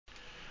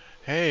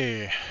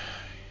Hey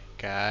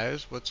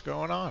guys, what's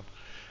going on?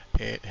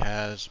 It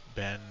has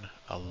been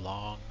a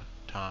long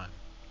time.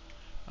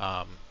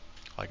 Um,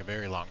 like a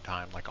very long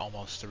time, like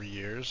almost 3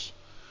 years,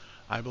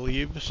 I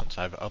believe, since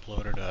I've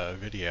uploaded a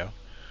video.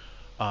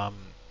 Um,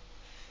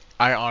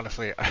 I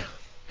honestly,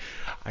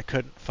 I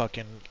couldn't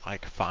fucking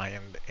like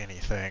find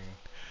anything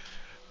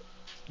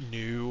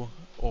new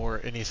or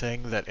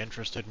anything that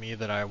interested me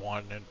that I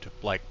wanted to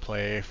like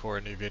play for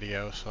a new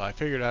video, so I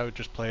figured I would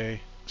just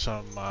play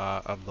some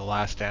of The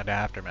Last Stand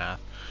Aftermath.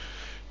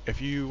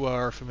 If you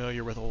are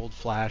familiar with old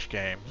Flash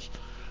games,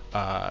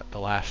 The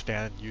Last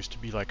Stand used to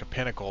be like a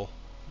pinnacle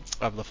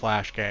of the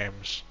Flash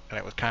games, and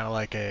it was kind of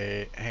like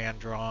a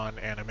hand-drawn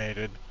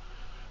animated,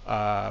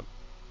 uh,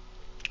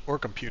 or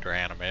computer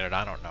animated,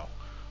 I don't know,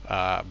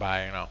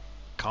 by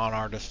con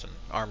artists and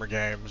Armor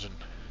Games, and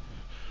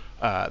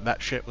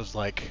that shit was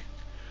like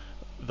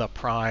the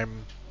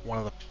prime, one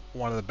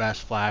of the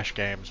best Flash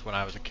games when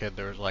I was a kid.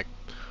 There was like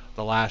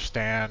The Last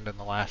Stand and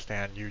The Last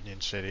Stand Union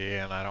City,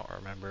 and I don't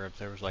remember if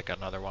there was like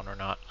another one or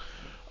not.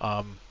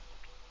 Um,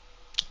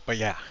 but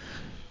yeah,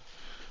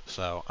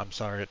 so I'm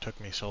sorry it took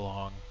me so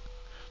long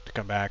to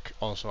come back.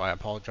 Also, I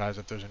apologize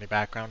if there's any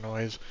background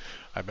noise.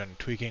 I've been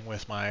tweaking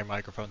with my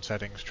microphone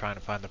settings, trying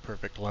to find the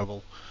perfect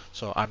level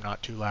so I'm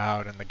not too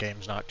loud and the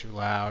game's not too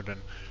loud,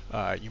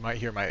 and you might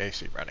hear my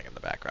AC running in the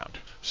background.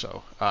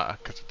 So,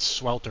 because it's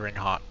sweltering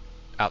hot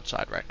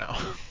outside right now.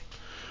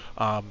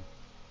 um,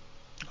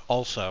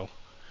 also,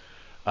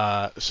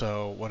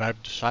 so what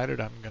I've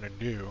decided I'm going to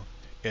do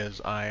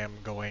is I am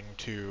going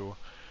to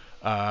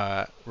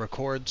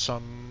record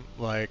some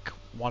like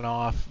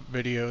one-off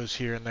videos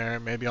here and there.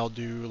 Maybe I'll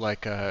do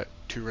like a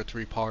 2 or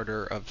 3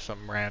 parter of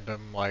some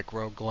random like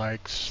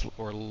roguelikes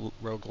or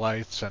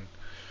roguelites and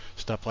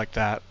stuff like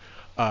that.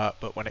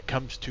 But when it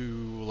comes to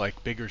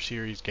like bigger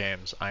series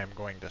games, I am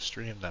going to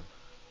stream them.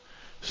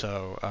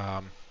 So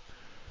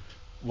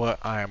what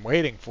I am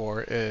waiting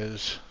for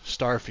is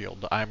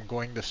Starfield. I'm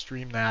going to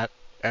stream that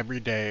every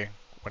day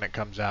when it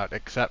comes out,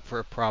 except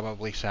for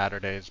probably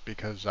Saturdays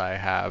because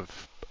I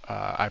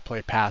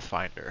play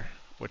Pathfinder,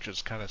 which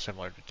is kind of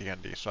similar to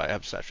D&D, so I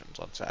have sessions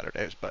on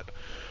Saturdays. But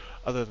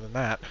other than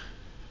that,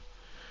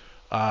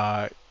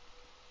 uh,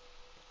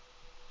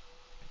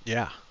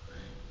 yeah,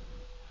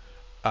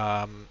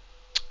 um,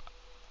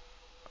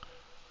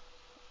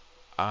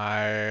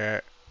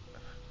 I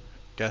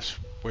guess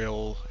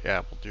we'll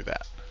do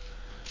that.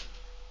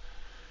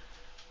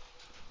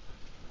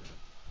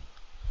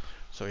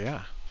 So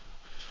yeah,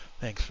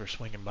 thanks for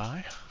swinging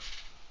by.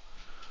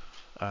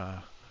 Uh,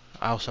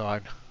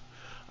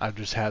 I've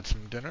just had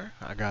some dinner.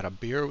 I got a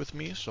beer with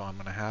me, so I'm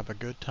gonna have a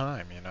good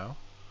time.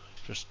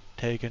 Just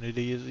taking it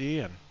easy,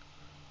 and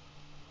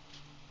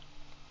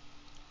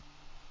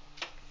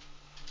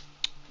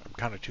I'm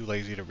kind of too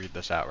lazy to read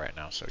this out right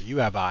now. So you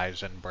have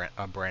eyes and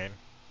a brain.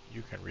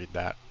 You can read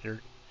that.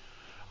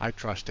 I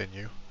trust in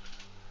you.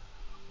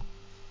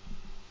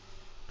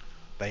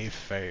 They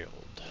failed.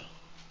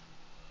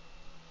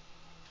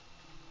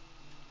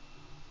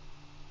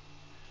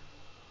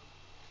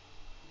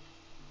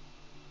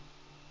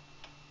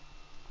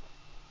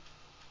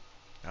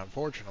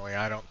 Unfortunately,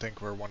 I don't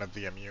think we're one of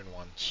the immune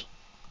ones.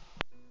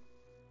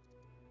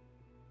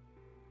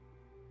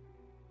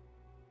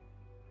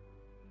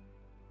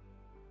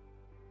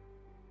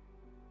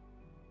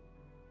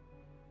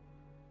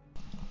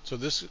 So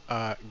this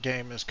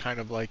game is kind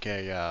of like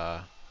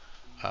a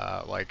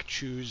like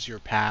choose your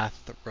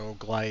path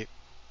roguelite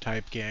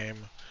type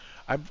game.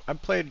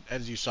 I've played,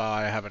 as you saw,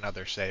 I have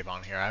another save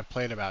on here. I've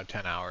played about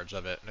 10 hours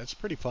of it, and it's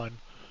pretty fun.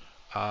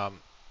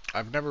 Um,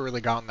 I've never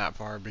really gotten that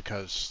far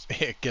because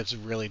it gets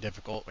really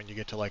difficult when you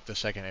get to like the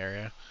second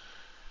area.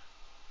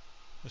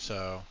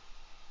 So,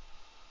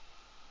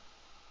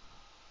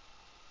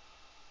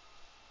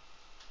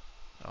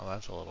 oh,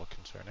 that's a little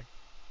concerning.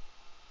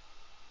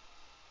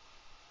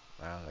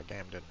 Wow, the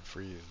game didn't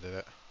freeze, did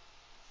it?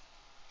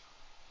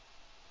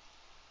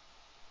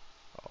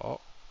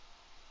 Oh,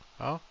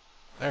 oh,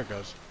 there it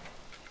goes.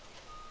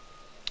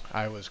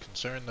 I was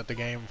concerned that the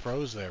game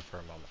froze there for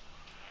a moment.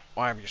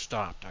 Why have you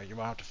stopped? Are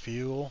you out to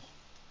fuel?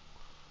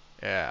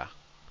 Yeah.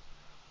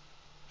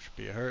 Should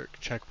be a hurt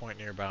checkpoint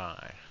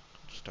nearby.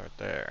 Start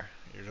there.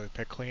 Usually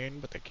pick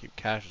clean, but they keep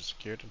caches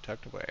secured and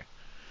tucked away.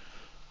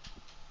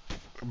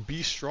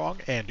 Be strong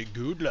and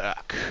good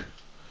luck.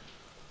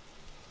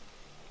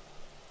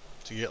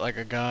 So you get like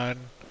a gun,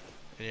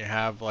 and you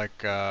have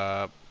like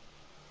what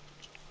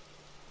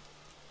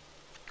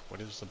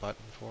is the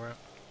button for it?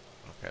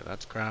 Okay,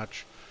 that's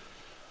crouch.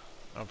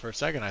 Oh, for a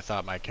second I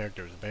thought my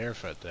character was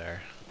barefoot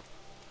there.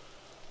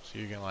 So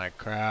you can like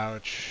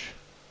crouch.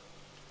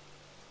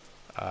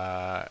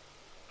 I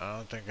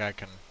don't think I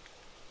can.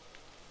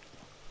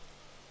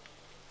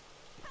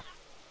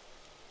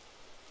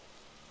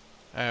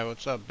 Hey,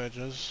 what's up,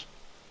 bitches?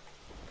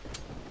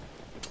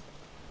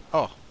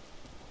 Oh.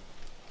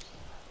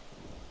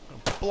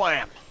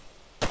 Blam!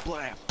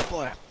 Blam,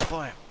 blam,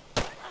 blam.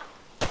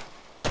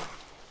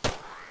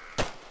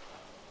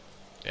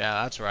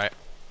 Yeah, that's right.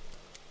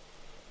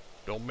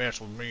 Don't mess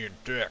with me in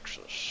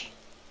Texas.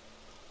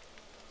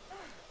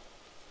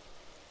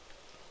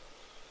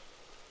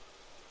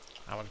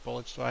 How much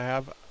bullets do I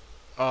have?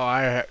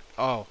 Oh,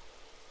 oh.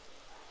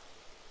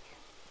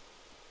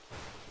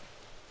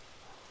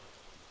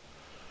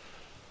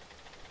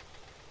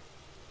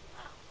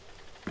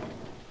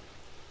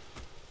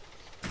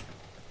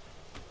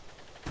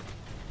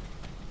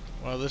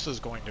 Well, this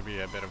is going to be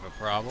a bit of a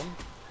problem.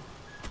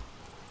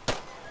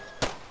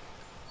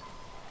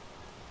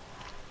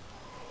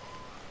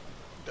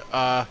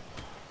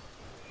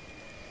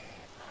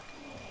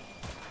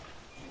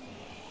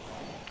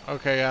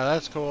 Okay, yeah,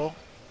 that's cool.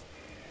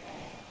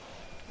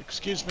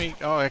 Excuse me.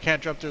 Oh, I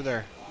can't jump through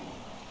there.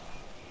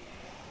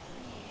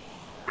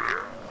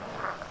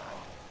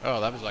 Oh,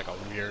 that was like a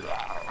weird,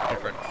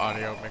 different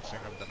audio mixing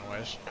of the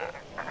noise.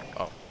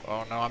 Oh,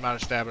 oh no, I'm out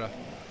of stamina.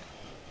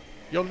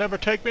 You'll never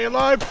take me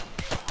alive!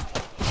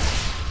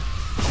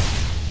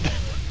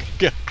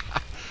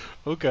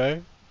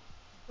 Okay.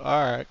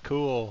 Alright,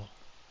 cool.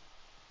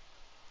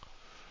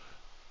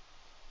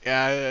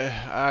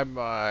 Yeah,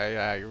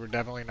 yeah, you were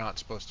definitely not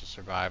supposed to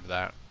survive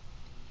that.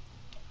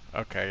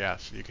 Okay, yeah,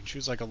 so you can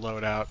choose like a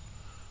loadout.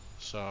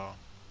 So,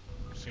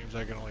 seems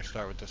I can only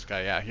start with this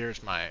guy. Yeah,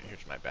 here's my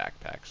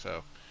backpack.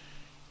 So,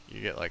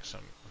 you get like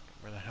some,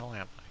 where the hell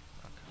am I?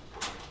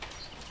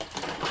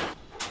 Okay.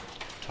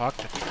 Talk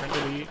to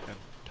Trinity and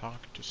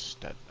talk to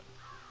Stedman.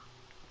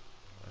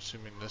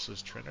 Assuming this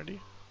is Trinity?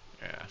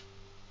 Yeah.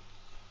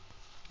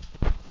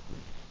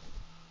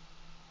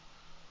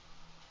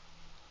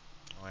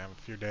 Only have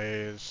a few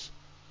days.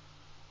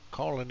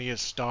 Colony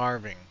is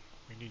starving.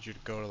 We need you to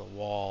go to the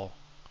wall.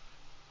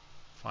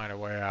 Find a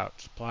way out.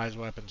 Supplies,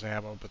 weapons,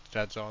 ammo, but the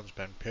dead zone's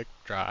been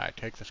picked dry.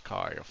 Take this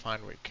car. You'll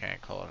find what you can.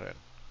 Call it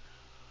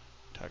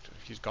in.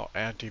 He's got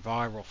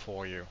antiviral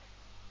for you.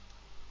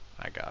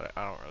 I got it.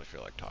 I don't really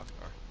feel like talking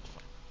to her. It's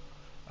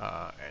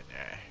fine.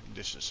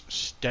 This is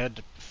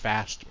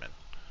Steadfastman.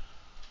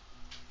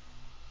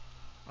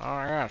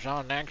 Oh yes,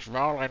 our next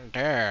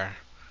volunteer.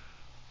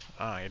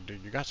 Oh,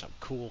 dude, you got some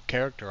cool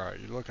character art.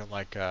 You're looking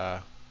like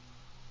a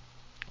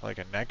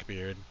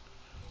neckbeard.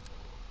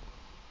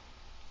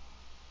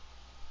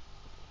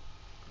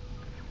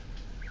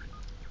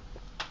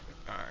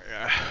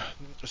 Yeah.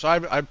 So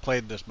I've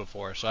played this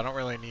before, so I don't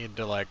really need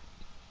to like.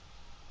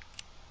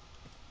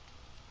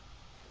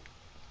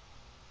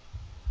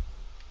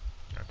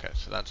 Okay,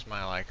 so that's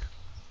my like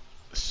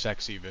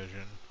sexy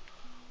vision.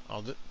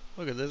 Oh,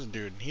 look at this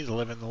dude. He's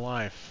living the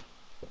life.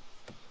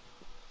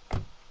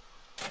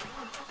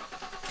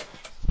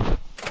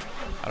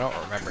 I don't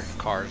remember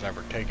cars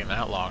ever taking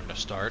that long to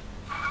start.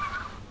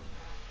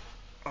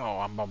 Oh,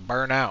 I'm gonna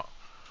burn out.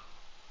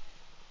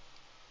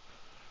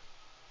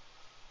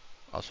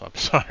 Also, I'm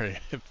sorry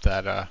if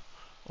that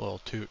little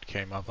toot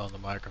came up on the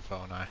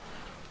microphone. I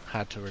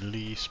had to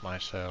release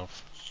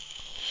myself.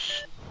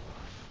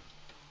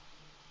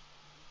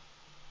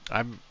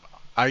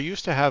 I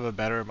used to have a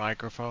better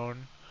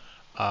microphone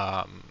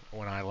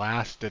when I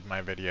last did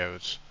my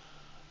videos,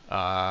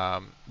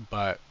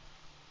 but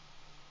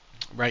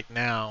right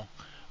now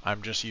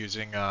I'm just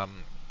using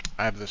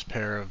I have this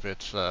pair of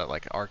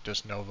like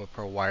Arctis Nova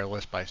Pro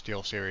Wireless by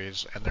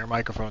SteelSeries, and their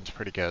microphone's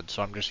pretty good,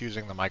 so I'm just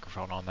using the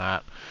microphone on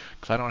that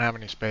because I don't have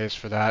any space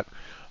for that.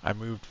 I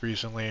moved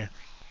recently.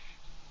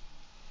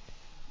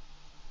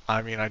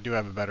 I mean, I do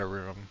have a better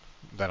room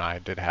than I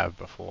did have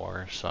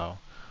before, so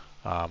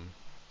oh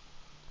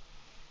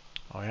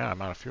yeah,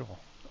 I'm out of fuel.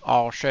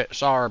 Oh shit,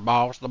 sorry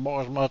boss, the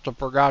boys must have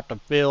forgot to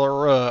fill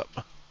her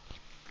up.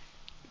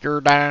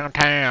 You're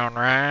downtown,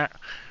 right?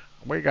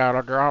 We got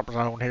a drop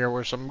zone here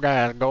with some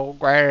guys. Go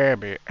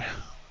grab it.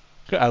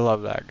 I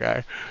love that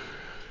guy.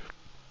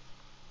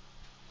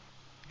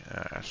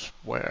 I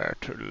swear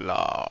to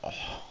law.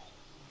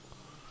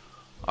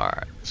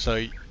 Alright,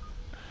 so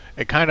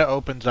it kind of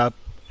opens up,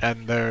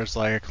 and there's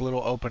like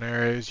little open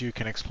areas you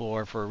can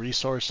explore for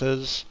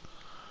resources.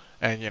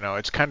 And, you know,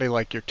 it's kind of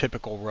like your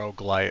typical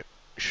Rogue-Lite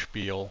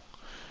spiel.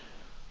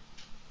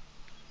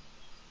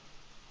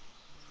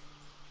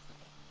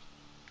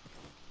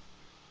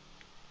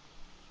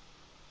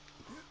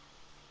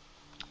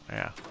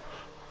 Yeah.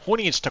 Who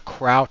needs to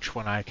crouch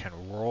when I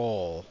can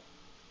roll?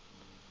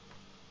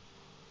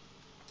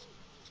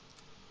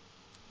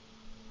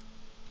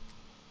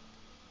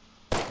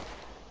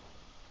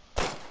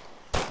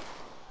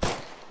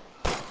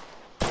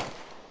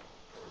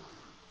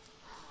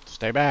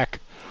 Stay back.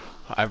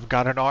 I've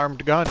got an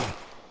armed gun.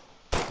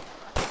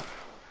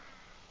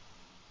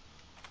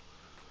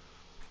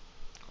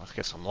 Let's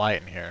get some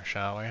light in here,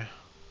 shall we?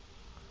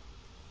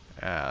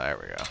 Yeah, there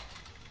we go.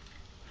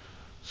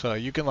 So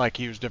you can like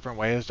use different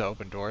ways to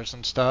open doors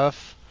and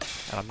stuff.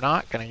 And I'm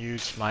not gonna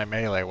use my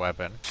melee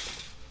weapon,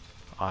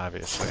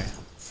 obviously.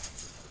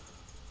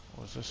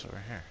 What's this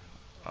over here?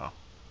 Oh.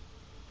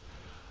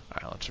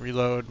 Alright, let's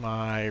reload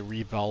my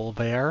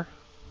revolver.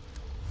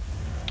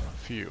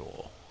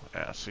 Fuel.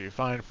 Yeah, so you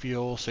find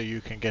fuel so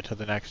you can get to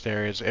the next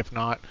areas. If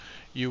not,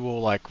 you will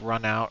like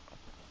run out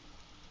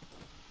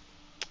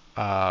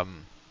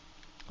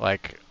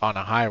like on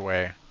a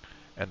highway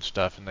and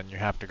stuff, and then you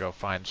have to go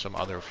find some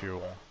other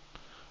fuel.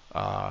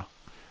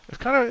 It's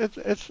kind of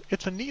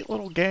it's a neat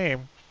little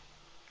game.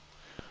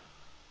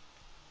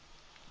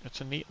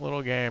 It's a neat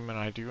little game, and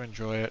I do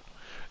enjoy it.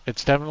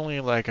 It's definitely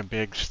like a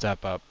big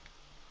step up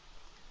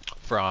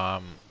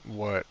from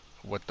what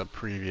the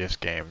previous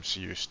games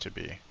used to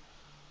be.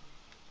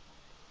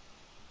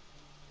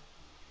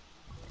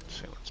 Let's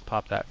see, let's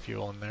pop that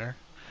fuel in there.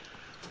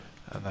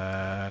 And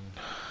then,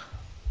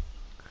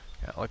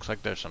 yeah, it looks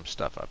like there's some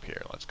stuff up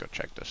here. Let's go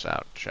check this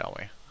out, shall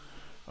we?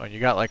 Oh, you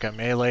got like a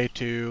melee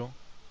too.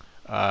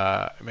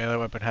 Melee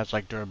weapon has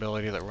like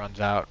durability that runs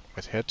out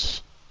with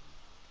hits.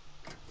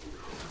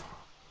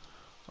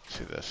 Let's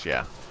see this,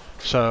 yeah.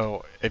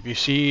 So, if you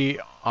see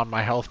on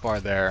my health bar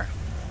there,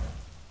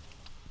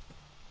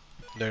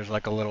 there's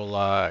like a little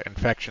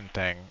infection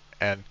thing,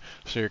 and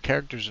so your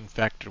character's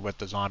infected with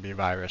the zombie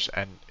virus,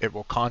 and it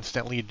will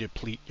constantly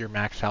deplete your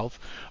max health,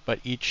 but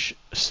each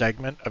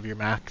segment of your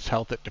max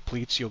health it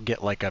depletes, you'll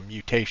get like a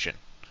mutation,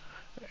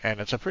 and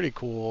it's a pretty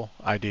cool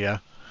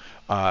idea.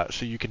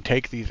 So you can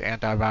take these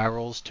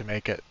antivirals to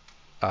make it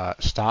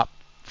stop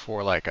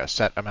for like a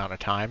set amount of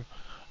time.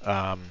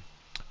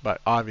 But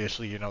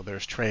obviously, you know,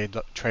 there's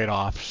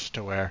trade-offs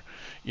to where,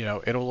 you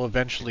know, it'll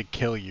eventually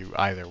kill you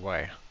either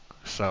way.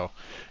 So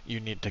you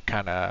need to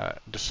kind of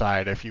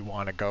decide if you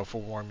want to go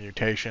for more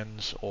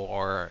mutations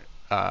or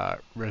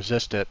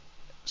resist it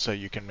so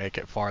you can make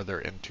it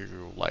farther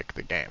into like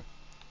the game.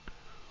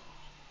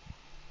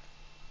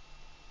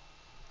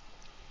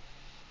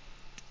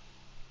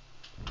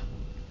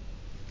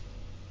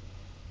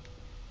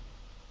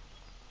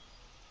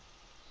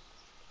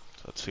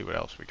 So let's see what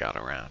else we got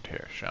around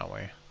here, shall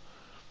we?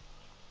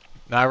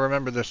 Now I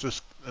remember this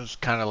was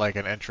kind of like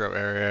an intro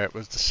area. It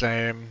was the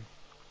same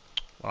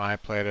when I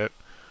played it.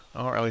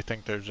 I don't really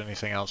think there's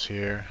anything else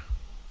here,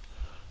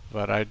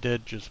 but I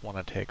did just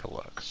want to take a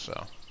look.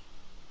 So,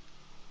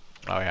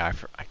 oh yeah,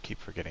 I keep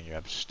forgetting you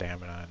have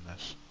stamina in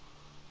this.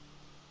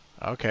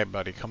 Okay,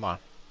 buddy, come on.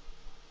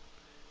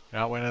 You're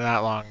not winning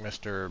that long,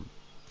 Mr.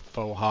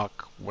 Faux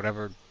Hawk,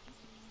 whatever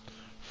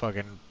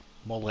fucking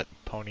mullet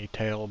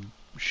ponytail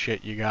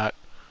shit you got.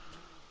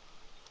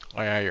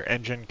 Oh yeah, your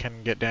engine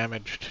can get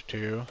damaged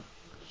too.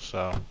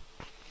 So,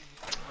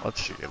 let's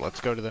see.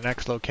 Let's go to the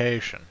next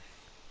location.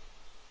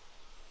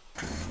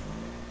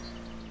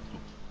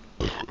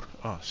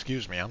 Oh,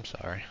 excuse me, I'm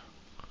sorry.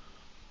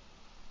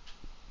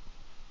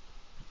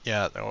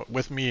 Yeah,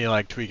 with me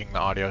like tweaking the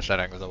audio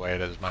settings the way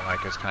it is, my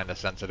mic is kind of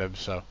sensitive,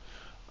 so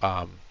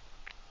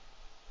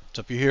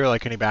if you hear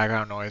like any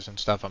background noise and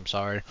stuff, I'm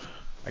sorry.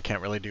 I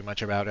can't really do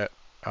much about it.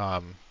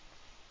 But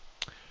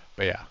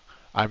yeah,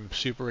 I'm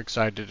super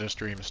excited to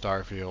stream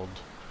Starfield.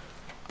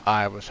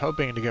 I was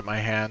hoping to get my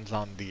hands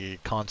on the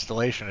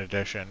Constellation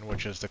Edition,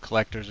 which is the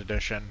Collector's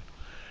Edition,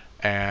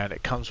 and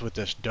it comes with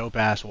this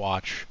dope-ass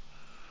watch,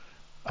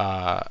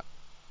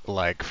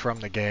 like,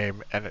 from the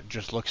game, and it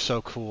just looks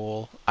so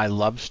cool. I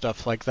love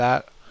stuff like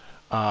that,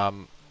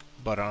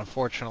 but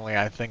unfortunately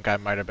I think I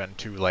might have been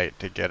too late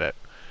to get it.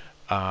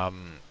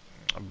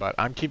 But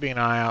I'm keeping an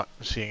eye out,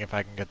 seeing if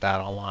I can get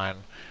that online.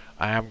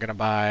 I am gonna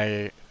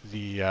buy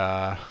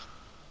the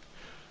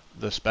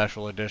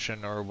special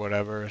edition or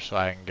whatever, so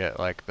I can get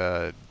like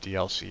the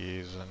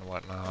DLCs and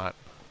whatnot.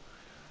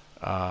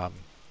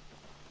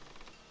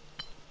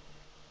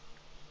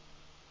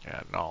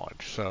 Yeah,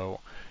 knowledge. So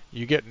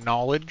you get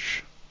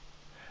knowledge,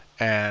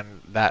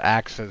 and that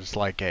acts as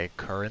like a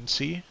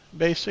currency,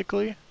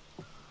 basically.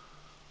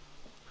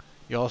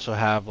 You also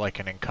have like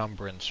an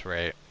encumbrance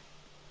rate.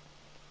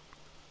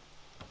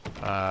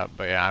 But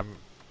yeah, I'm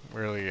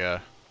really, oh,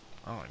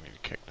 I need to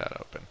kick that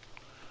open.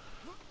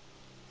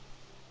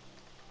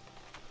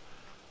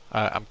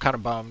 I'm kind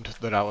of bummed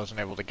that I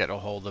wasn't able to get a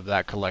hold of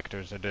that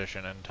collector's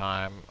edition in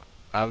time.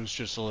 I was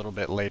just a little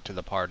bit late to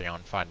the party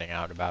on finding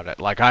out about it,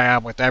 like I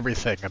am with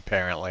everything,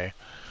 apparently.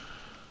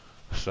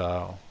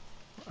 So,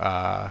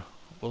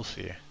 we'll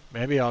see.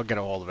 Maybe I'll get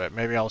a hold of it.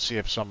 Maybe I'll see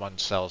if someone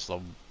sells the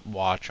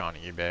watch on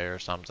eBay or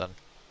something.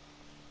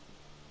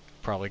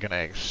 Probably gonna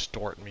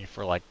extort me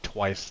for like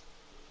twice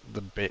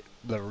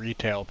the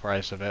retail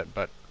price of it,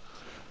 but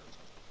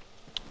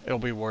it'll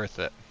be worth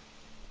it.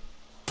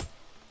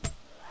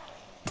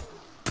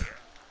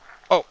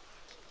 Oh!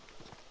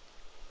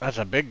 That's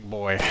a big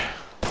boy.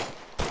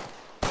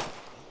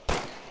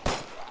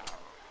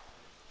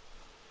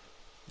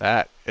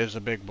 That is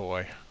a big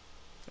boy.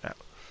 Yeah.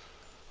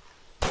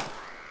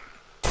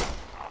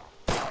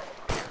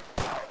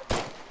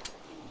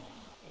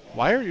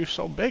 Why are you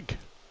so big?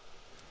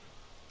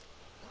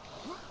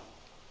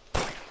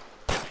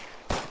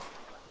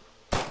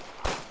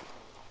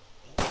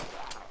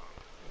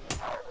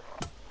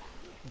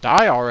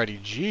 Die already,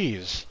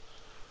 jeez.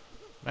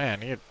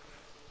 Man,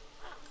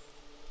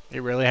 he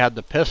really had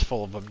the piss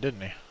full of them,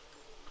 didn't he?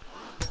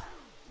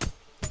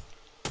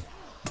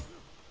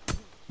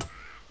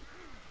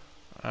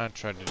 I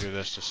tried to do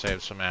this to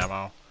save some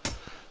ammo.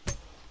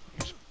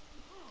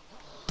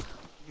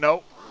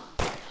 Nope.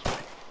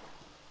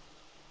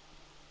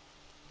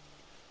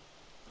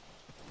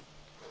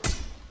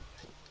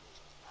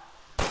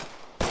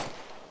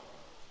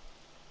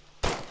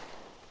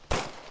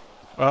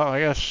 Well, I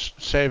guess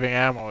saving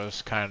ammo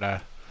is kind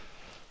of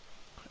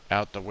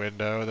out the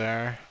window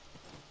there.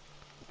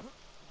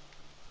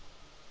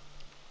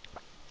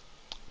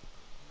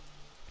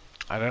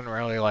 I didn't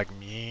really like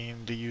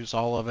mean to use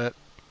all of it,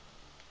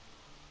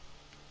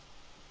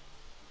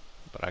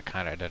 but I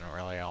kind of didn't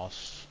really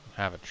else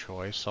have a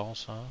choice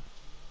also.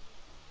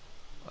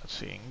 Let's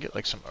see, you can get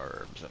like some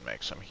herbs and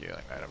make some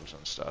healing items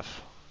and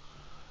stuff.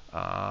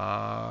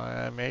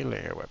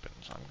 Melee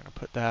weapons, I'm gonna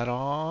put that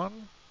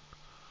on.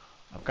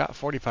 I've got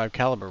 45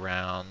 caliber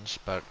rounds,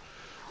 but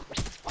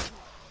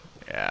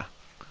yeah,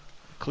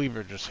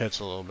 cleaver just hits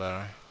a little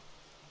better.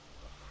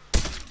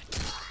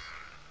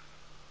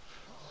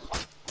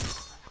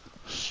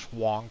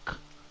 Swonk.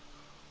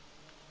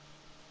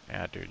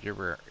 Yeah, dude, you're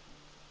rare.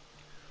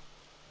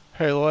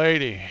 Hey,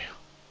 lady.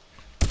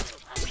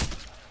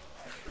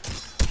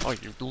 Oh,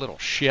 you little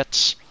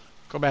shits.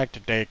 Go back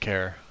to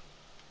daycare.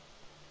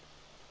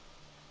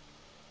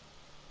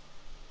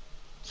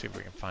 See if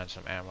we can find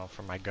some ammo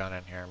for my gun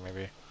in here,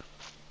 maybe.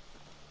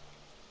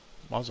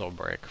 Muzzle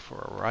brake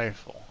for a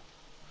rifle.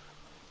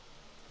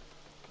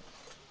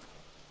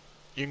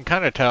 You can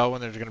kind of tell when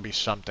there's going to be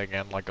something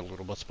in, like a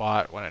lootable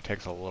spot, when it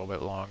takes a little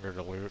bit longer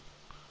to loot.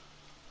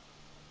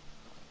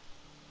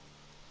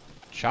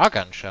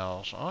 Shotgun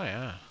shells, oh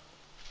yeah.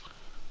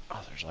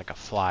 Oh, there's like a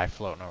fly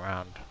floating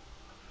around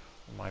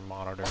on my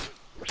monitor.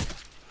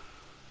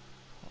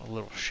 A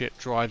little shit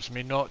drives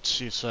me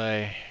nuts, you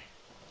say.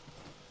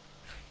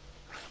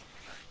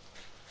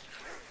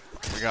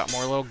 We got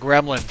more little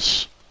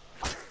gremlins.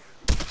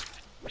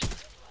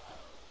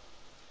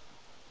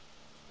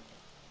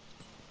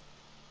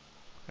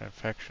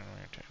 Infection.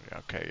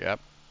 Okay, yep.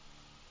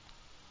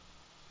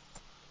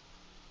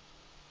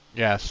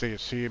 Yeah,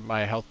 see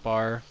my health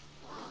bar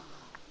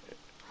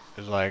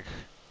is like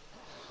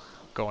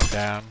going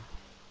down.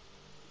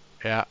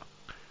 Yeah.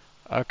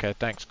 Okay,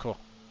 thanks, cool.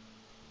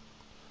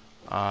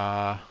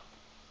 Alright,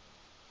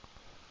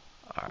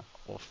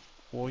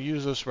 we'll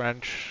use this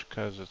wrench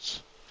because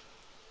it's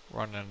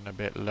running a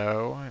bit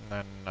low, and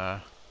then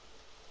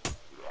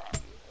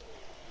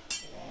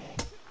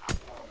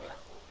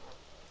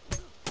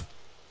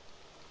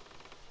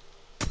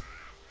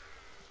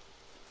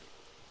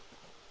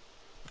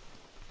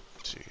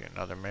see,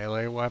 another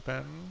melee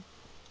weapon.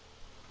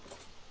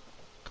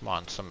 Come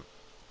on, some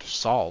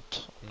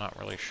salt. I'm not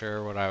really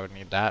sure what I would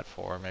need that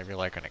for. Maybe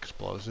like an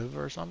explosive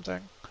or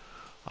something?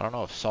 I don't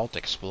know if salt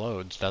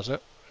explodes, does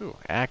it? Ooh,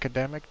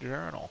 academic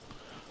journal.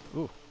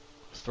 Ooh,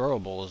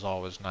 throwable is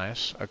always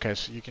nice. Okay,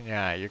 so you can,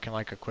 yeah, you can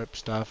like equip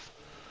stuff.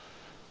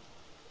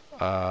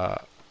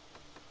 Okay,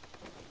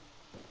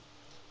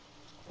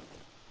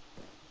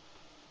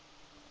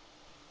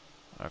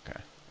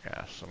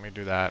 yeah, so let me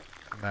do that.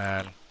 And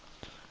then,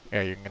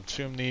 yeah, you can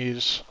consume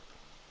these.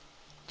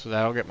 So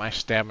that'll get my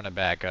stamina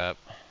back up.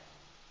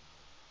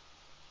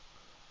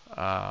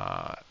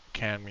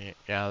 Can me,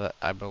 yeah,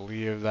 I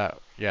believe that,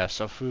 yeah,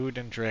 so food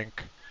and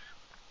drink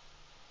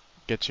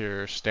gets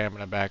your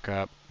stamina back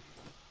up.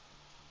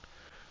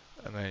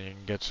 And then you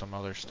can get some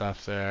other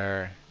stuff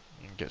there.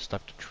 You can get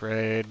stuff to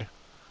trade.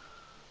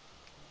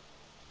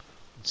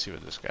 Let's see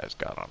what this guy's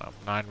got on him.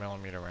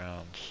 9mm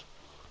rounds.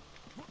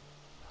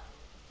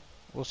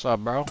 What's up,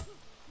 bro?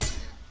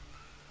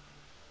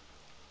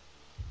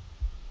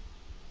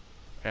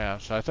 Yeah,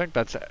 so I think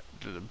that's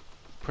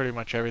pretty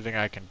much everything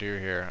I can do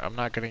here. I'm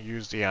not going to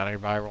use the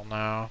antiviral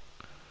now.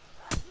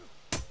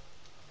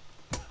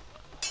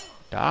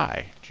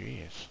 Die,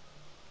 jeez.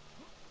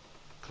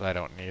 Because I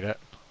don't need it.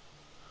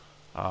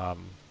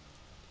 I'm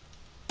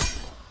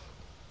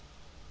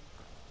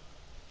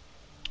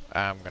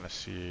going to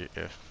see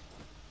if...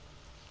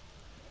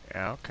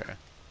 Yeah, okay.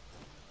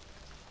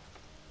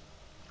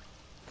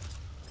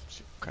 Let's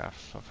see,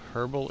 crafts of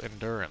herbal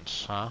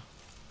endurance, huh?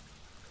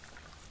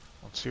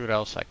 Let's see what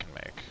else I can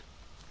make.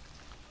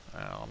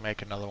 I'll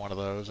make another one of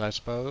those, I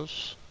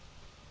suppose.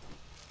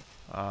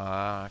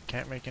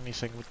 Can't make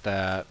anything with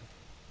that.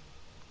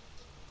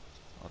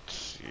 Let's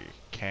see.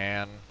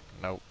 Can.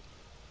 Nope.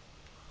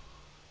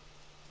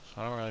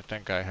 So I don't really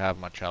think I have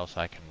much else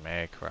I can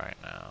make right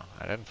now.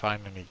 I didn't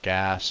find any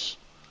gas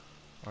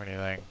or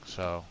anything,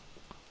 so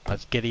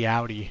let's giddy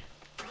outy.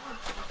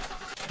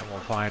 And we'll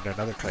find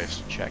another place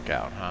to check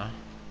out, huh?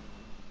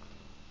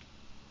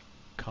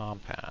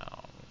 Compound.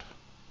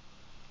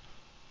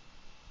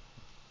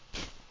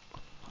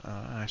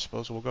 I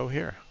suppose we'll go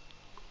here.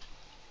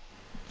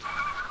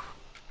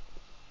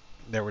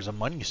 There was a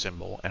money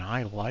symbol, and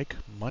I like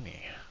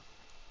money.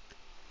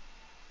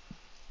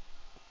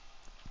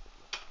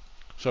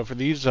 So for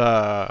these,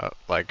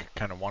 like,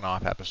 kind of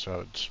one-off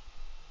episodes,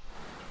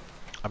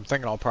 I'm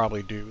thinking I'll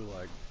probably do,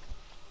 like,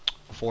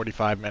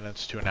 45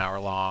 minutes to an hour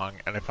long,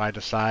 and if I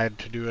decide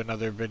to do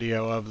another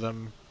video of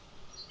them,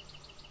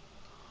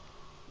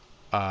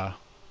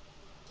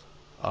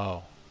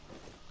 oh,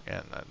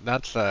 and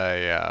that's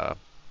a,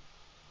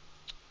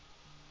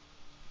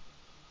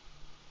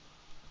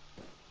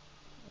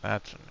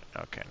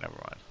 okay, never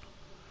mind.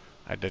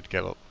 I did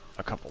get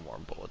a couple more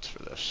bullets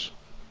for this.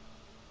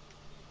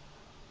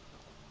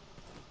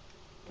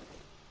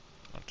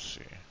 Let's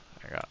see.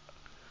 I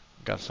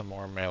got some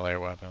more melee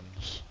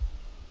weapons.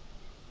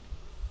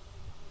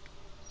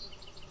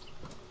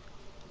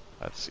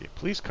 Let's see.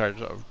 Police cars.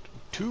 Oh,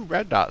 2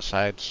 red dot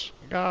sights.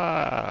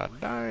 God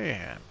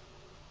damn.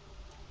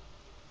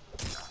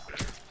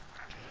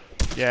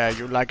 Yeah,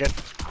 you like it?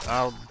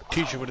 I'll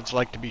teach you what it's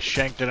like to be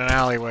shanked in an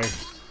alleyway.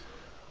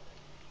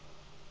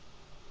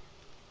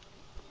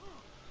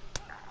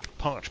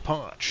 Punch,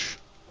 punch.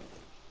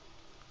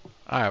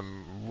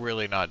 I'm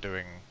really not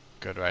doing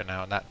good right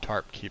now, and that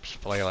tarp keeps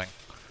flailing.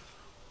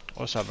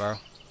 What's up, bro?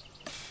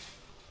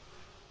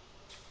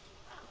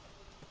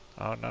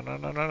 Oh, no, no,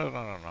 no, no, no,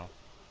 no, no, no.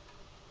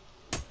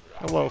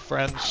 Hello,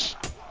 friends.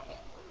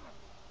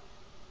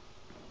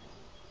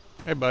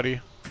 Hey, buddy.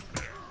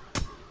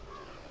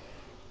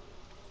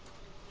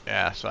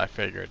 Yeah, so I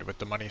figured with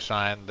the money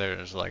sign,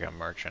 there's like a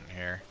merchant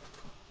here.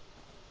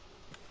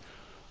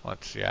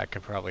 Let's see, I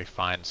could probably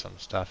find some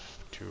stuff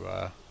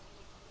to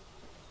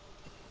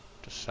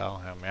sell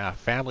him. Yeah,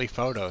 family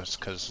photos,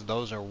 because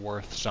those are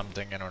worth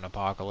something in an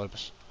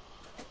apocalypse.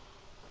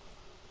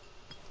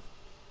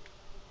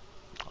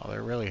 Oh,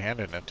 they're really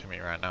handing it to me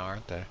right now,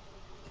 aren't they?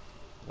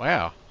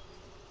 Wow.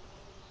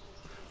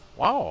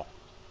 Wow.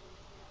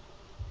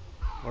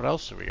 What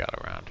else do we got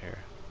around here?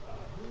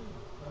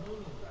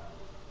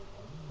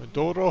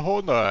 Dora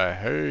Honda,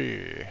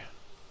 hey.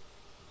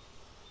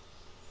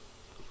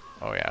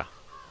 Oh yeah,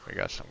 we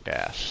got some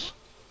gas.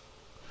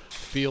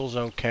 Feels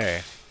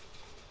okay.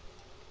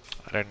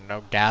 I didn't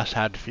know gas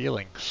had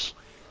feelings.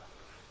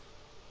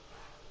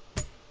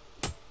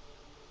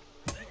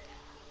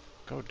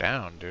 Go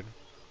down, dude.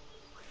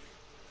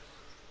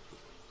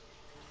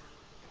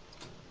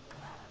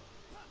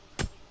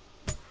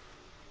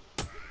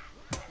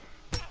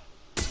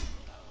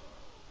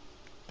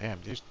 Damn,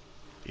 these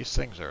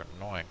things are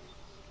annoying.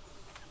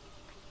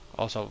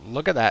 Also,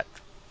 look at that.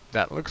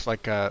 That looks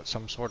like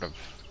some sort of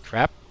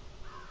trap.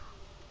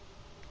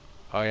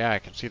 Oh yeah, I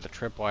can see the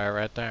tripwire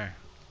right there.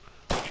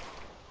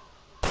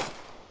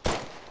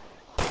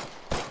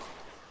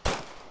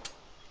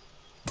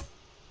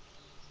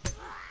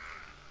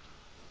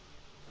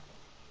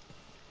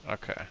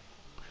 Okay.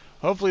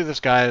 Hopefully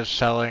this guy is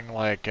selling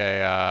like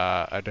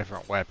a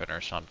different weapon or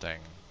something,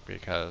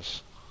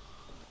 because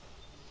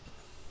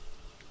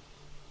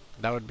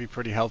that would be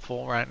pretty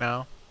helpful right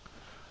now.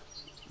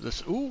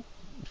 This, ooh,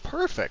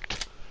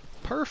 perfect,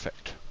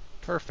 perfect,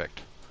 perfect,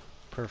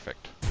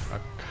 perfect.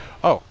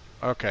 Oh,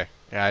 okay.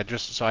 Yeah, I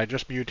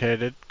just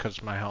mutated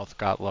because my health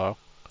got low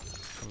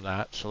from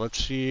that. So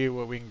let's see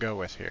what we can go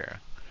with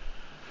here.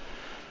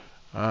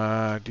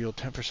 Deal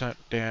 10%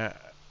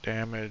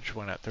 damage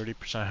when at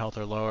 30% health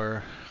or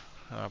lower.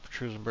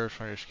 Protrusion burst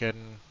from your skin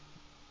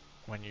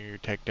when you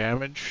take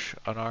damage.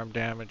 Unarmed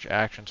damage,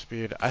 action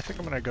speed. I think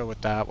I'm gonna go with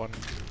that one.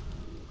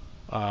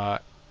 I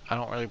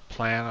don't really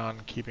plan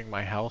on keeping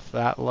my health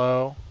that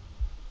low.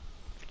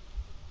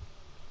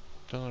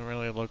 Doesn't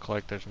really look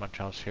like there's much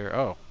else here.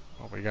 Oh,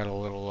 well, we got a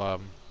little,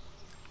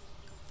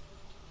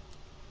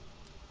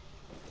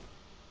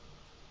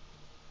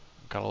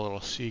 got a little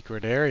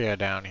secret area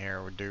down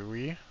here, do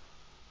we?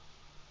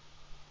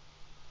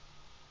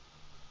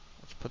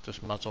 Let's put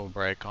this muzzle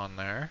brake on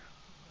there.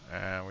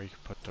 And we can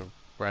put the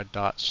red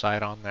dot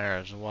sight on there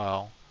as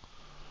well.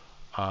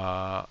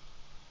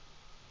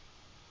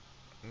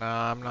 No,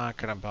 I'm not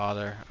gonna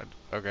bother.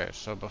 Okay,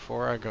 so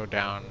before I go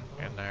down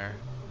in there,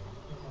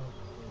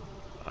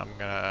 I'm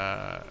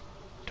gonna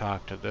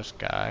talk to this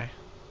guy.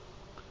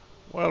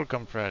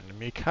 Welcome, friend,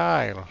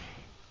 Mikhail.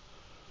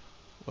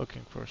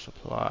 Looking for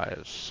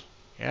supplies.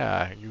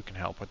 Yeah, you can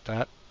help with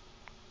that.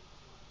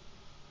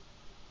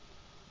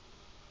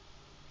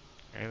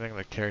 Anything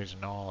that carries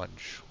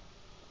knowledge.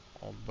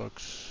 Old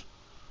books.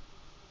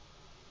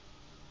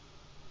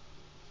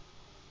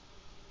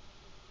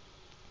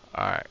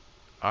 Alright.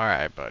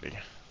 Alright, buddy.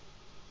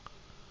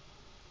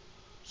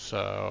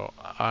 So,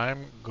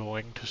 I'm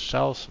going to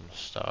sell some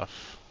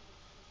stuff.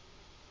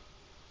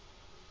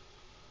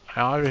 I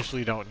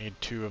obviously don't need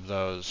 2 of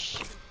those,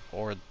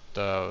 or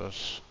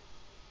those.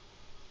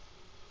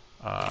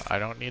 I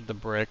don't need the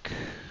brick.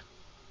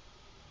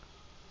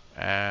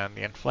 And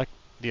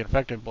the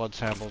infected blood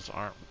samples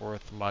aren't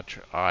worth much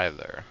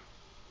either,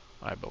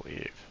 I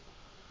believe.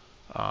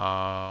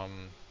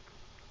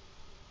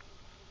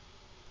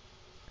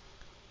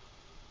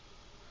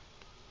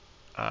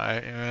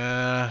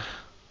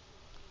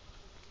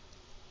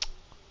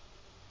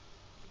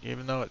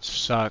 Even though it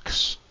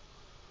sucks.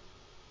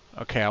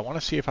 Okay, I want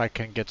to see if I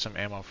can get some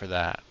ammo for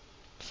that.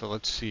 So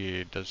let's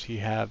see, does he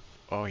have...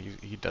 Oh,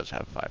 he does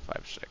have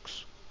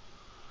 5.56.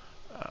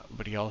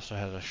 But he also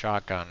has a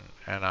shotgun,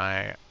 and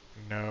I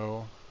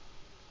know...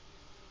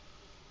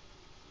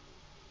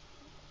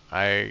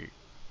 I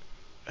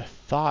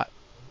thought...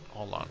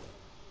 Hold on.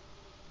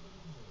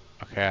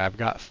 Okay, I've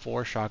got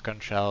 4 shotgun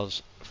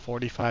shells,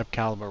 45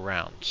 caliber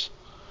rounds.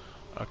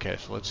 Okay,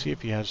 so let's see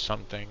if he has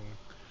something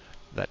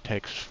that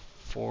takes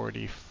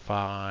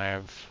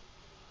 45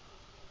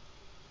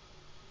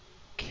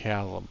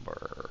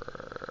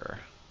 caliber.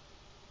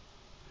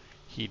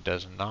 He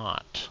does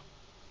not.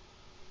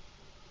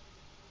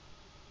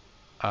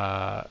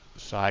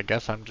 So I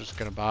guess I'm just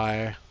gonna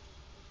buy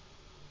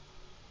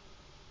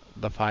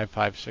the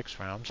 5.56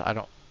 rounds. I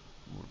don't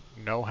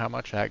know how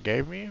much that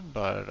gave me,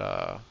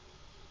 but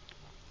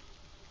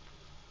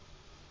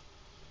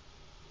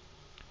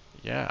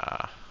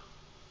yeah.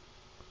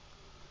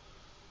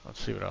 Let's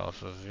see what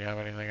else is. Do you have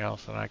anything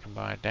else that I can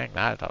buy? Dang,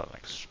 that's an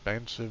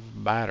expensive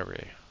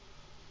battery.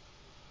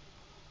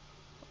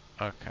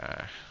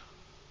 Okay.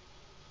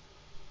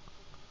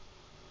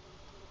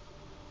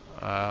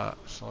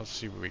 So let's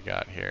see what we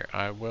got here.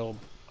 I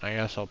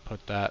guess I'll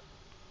put that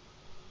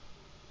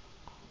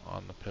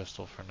on the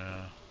pistol for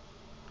now.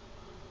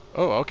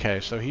 Oh,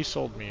 okay, so he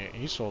sold me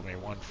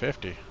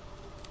 150.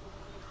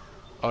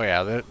 Oh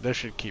yeah, this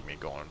should keep me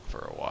going for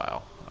a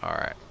while.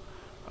 Alright.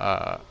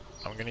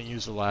 I'm gonna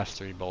use the last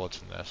 3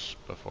 bullets in this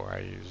before I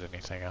use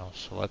anything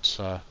else. So let's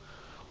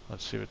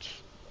see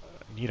what's...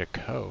 need a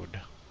code.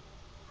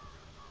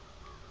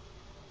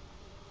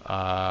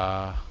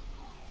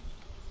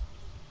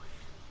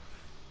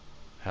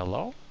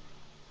 Hello?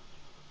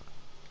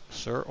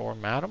 Sir or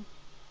madam?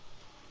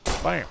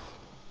 Bam!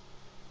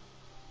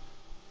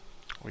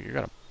 Well, you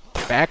got a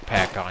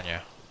backpack on you.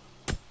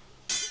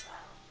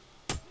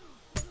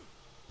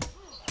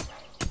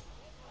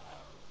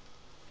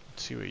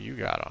 Let's see what you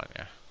got on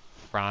you.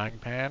 Frying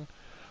pan?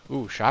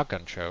 Ooh,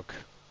 shotgun choke.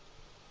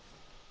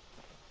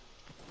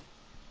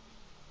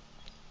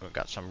 We've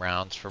got some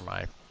rounds for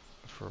my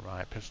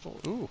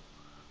pistol.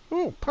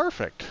 Ooh,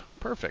 perfect.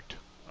 Perfect.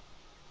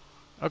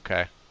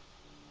 Okay.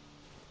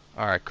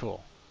 Alright,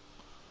 cool.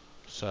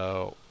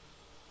 So,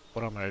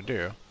 what I'm going to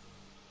do,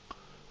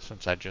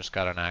 since I just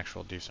got an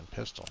actual decent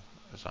pistol,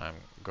 is I'm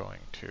going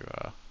to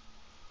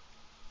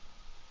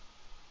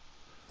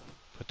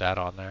put that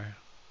on there,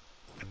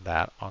 and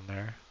that on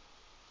there.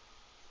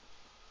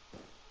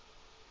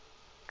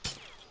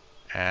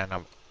 And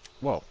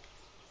whoa.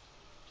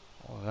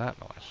 What was that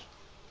noise?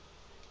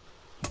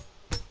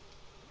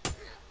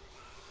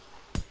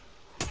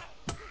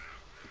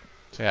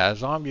 So yeah,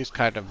 zombies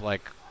kind of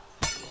like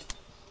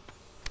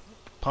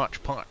punch.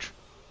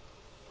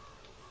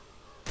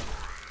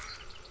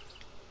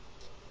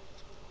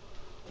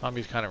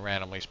 Zombies kind of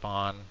randomly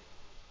spawn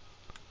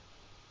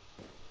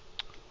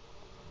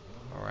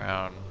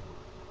around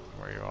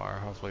where you are.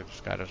 Hopefully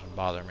this guy doesn't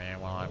bother me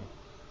while I'm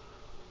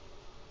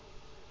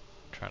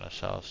trying to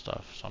sell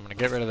stuff. So I'm going to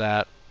get rid of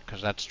that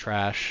because that's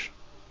trash.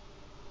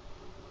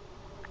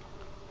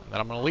 And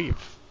then I'm going to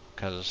leave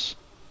because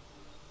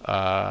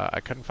I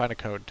couldn't find a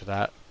code to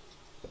that.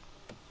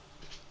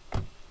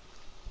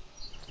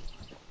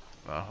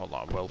 Hold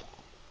on, we'll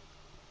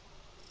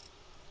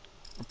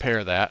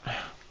repair that.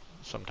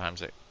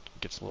 Sometimes it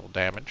gets a little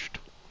damaged.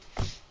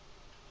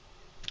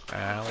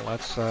 And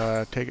let's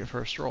take it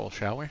for a stroll,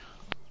 shall we?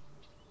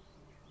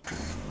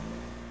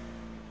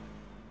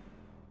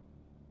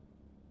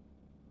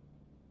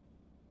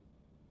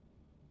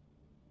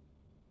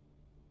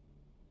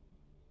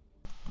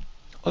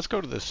 Let's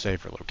go to this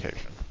safer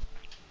location.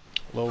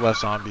 A little less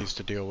zombies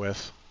to deal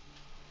with.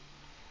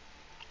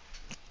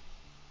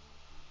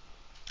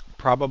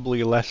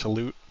 Probably less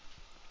loot.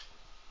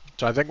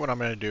 So I think what I'm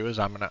gonna do is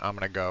I'm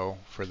gonna go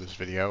for this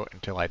video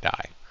until I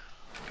die.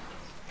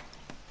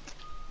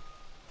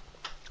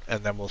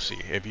 And then we'll see.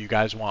 If you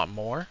guys want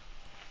more,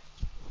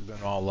 then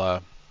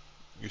I'll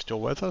you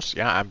still with us?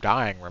 Yeah, I'm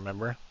dying,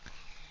 remember?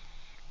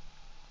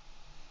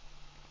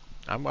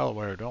 I'm well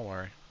aware, don't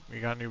worry. We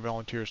got new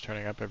volunteers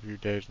turning up every few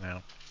days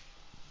now.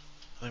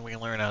 I think we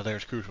can learn out there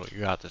is crucial. You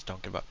got this,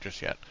 don't give up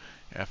just yet.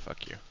 Yeah,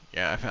 fuck you.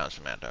 Yeah, I found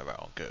some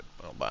antiviral. Good.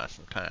 We'll buy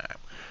some time.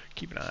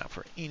 Keep an eye out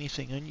for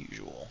anything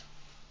unusual.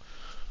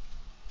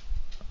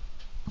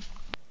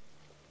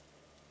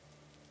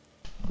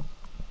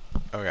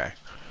 Okay.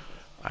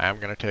 I am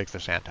going to take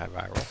this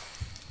antiviral.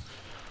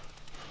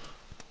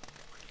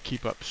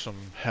 Keep up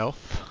some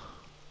health.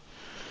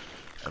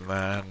 And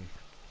then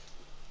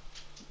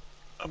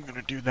I'm going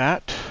to do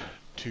that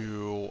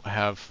to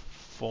have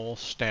full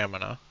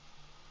stamina.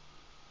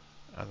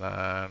 And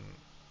then,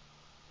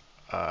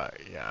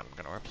 yeah, I'm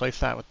going to replace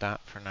that with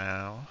that for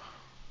now.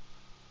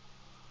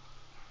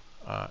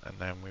 And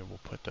then we will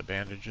put the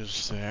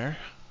bandages there.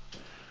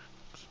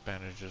 These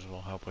bandages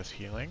will help with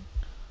healing.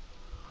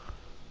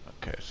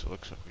 Okay, so it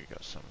looks like we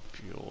got some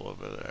fuel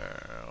over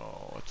there.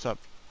 Oh, what's up,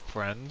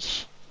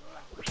 friends?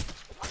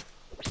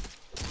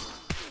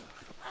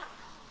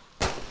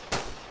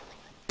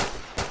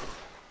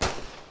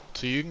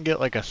 So you can get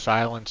like a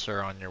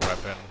silencer on your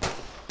weapon,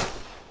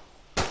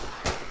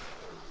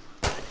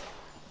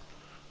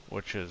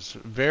 which is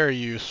very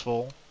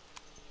useful.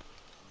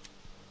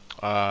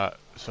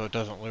 So it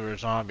doesn't lure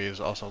zombies.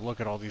 Also, look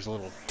at all these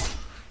little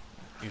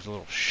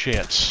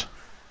shits.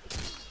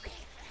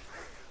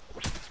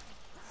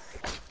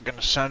 I'm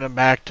gonna send them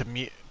back to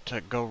me to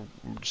go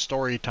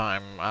story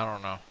time. I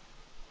don't know.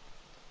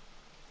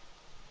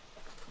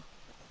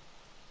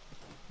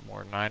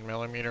 More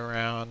 9mm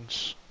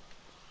rounds.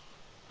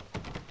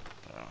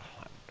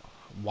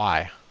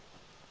 Why?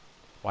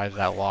 Why is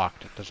that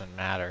locked? It doesn't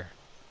matter.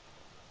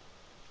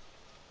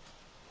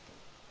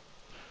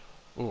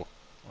 Ooh.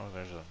 Oh,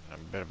 there's a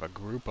bit of a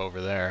group over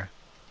there.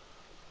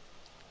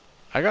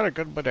 I got a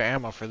good bit of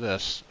ammo for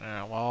this.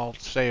 Well, I'll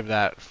save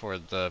that for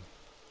the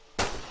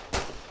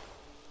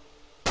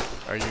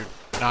Are you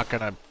not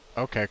gonna...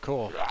 Okay,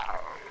 cool.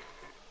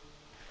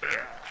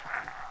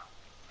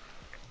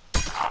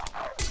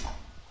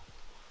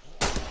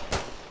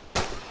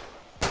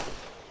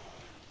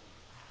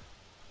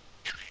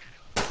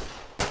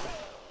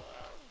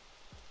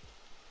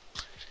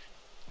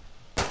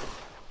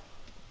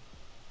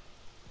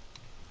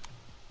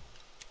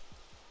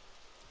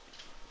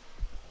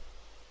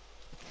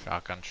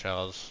 Shotgun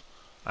shells.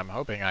 I'm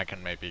hoping I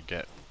can maybe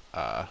get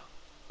a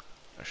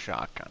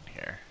shotgun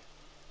here.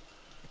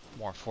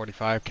 More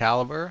 45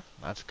 caliber.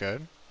 That's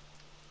good.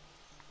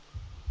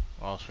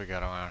 What else we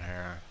got around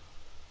here?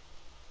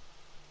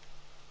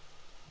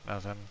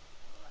 Nothing.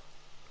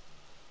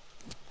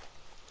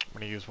 I'm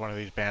gonna use one of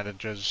these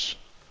bandages.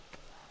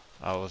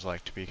 I always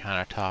like to be kind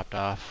of topped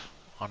off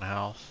on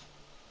health.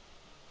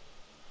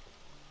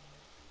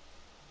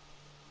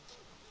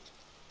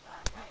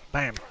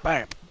 Bam,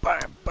 bam,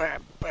 bam,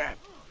 bam, bam.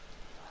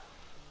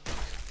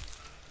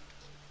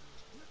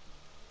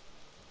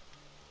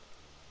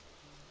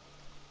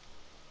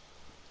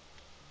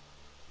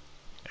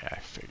 Yeah, I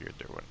figured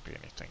there wouldn't be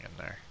anything in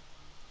there.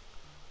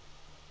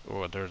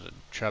 Oh, there's a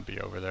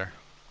chubby over there.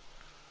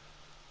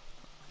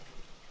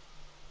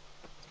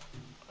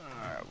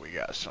 Alright, we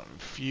got some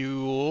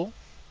fuel.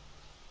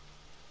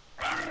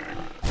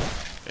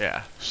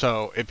 Yeah,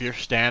 so if you're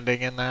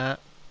standing in that,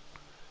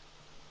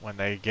 when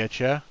they get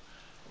you,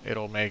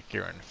 it'll make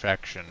your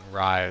infection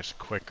rise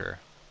quicker.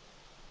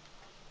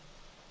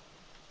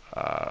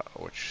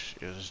 Which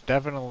is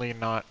definitely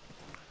not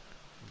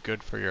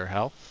good for your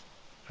health,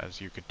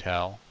 as you could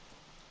tell.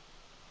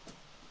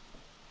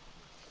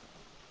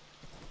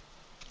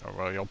 Or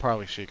well, you'll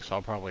probably see, because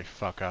I'll probably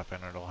fuck up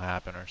and it'll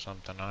happen or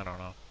something, I don't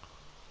know.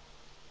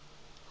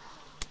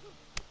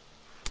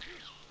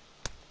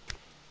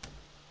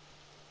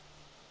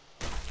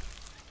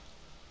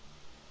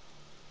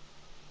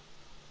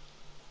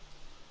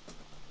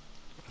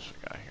 What's we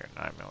got here?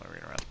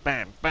 9mm rounds.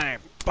 Bam, bam,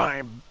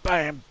 bam,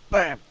 bam,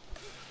 bam!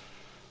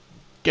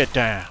 Get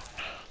down!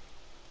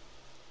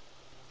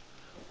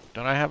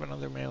 Don't I have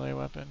another melee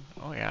weapon?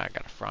 Oh yeah, I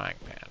got a frying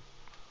pan.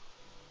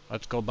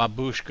 Let's go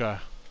babushka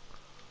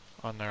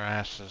on their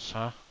asses,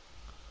 huh?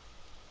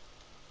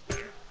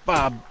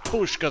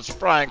 Babushka's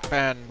frying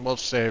pan will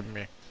save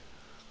me.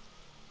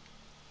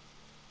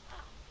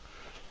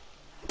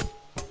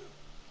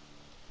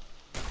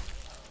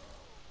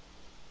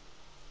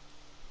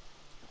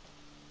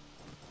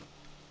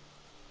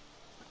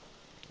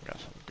 Got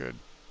some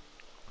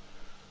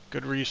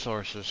good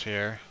resources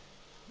here.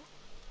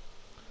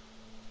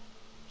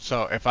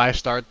 So if I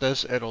start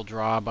this, it'll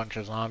draw a bunch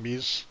of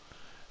zombies.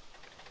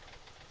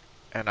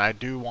 And I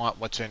do want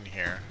what's in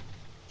here.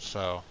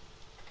 So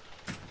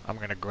I'm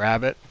gonna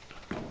grab it.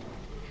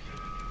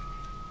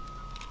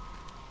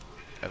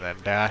 And then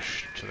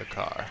dash to the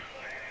car.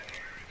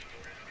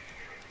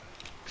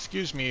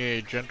 Excuse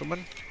me,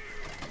 gentlemen.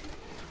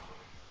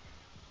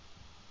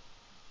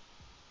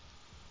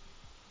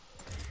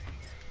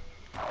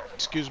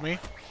 Excuse me.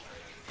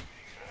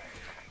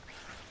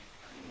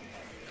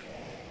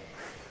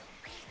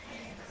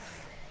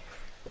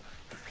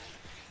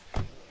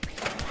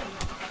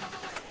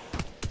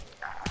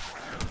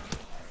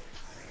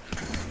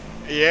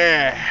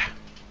 Yeah!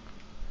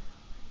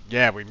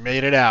 Yeah, we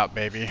made it out,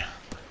 baby.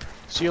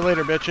 See you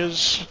later,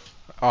 bitches.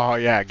 Oh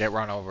yeah, get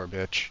run over,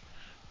 bitch.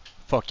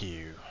 Fuck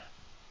you.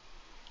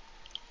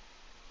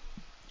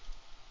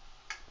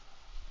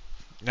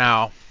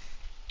 Now,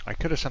 I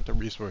could have sent the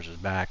resources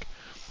back,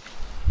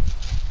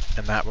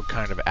 and that would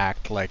kind of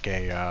act like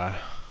a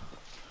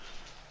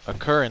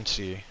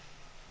currency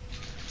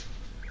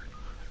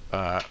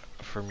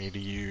for me to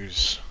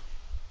use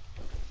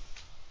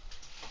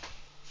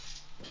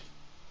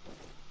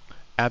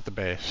at the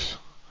base.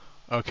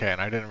 Okay, and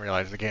I didn't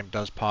realize the game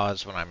does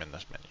pause when I'm in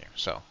this menu,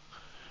 so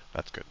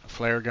that's good.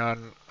 Flare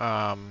gun,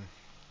 not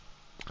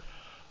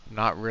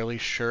really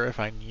sure if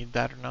I need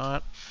that or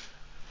not.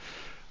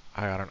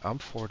 I got an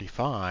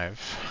UMP-45,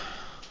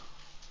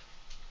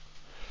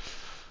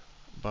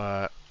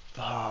 but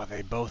oh,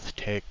 they both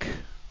take.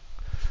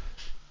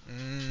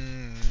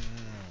 Can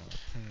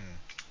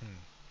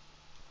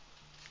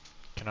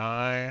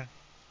I?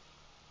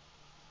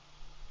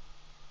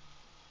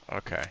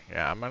 Okay,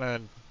 yeah, I'm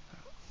gonna.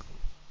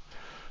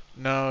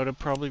 No, it'd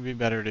probably be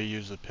better to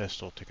use the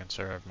pistol to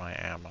conserve my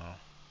ammo.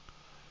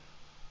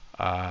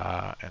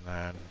 And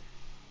then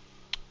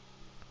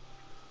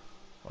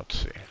let's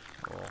see.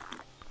 We'll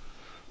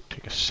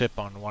take a sip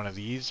on one of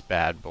these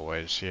bad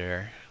boys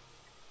here.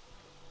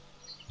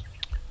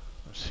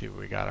 Let's see what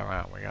we got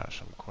around. We got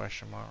some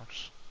question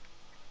marks.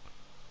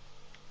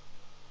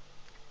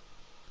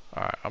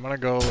 Alright, I'm gonna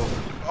go.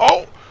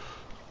 Oh!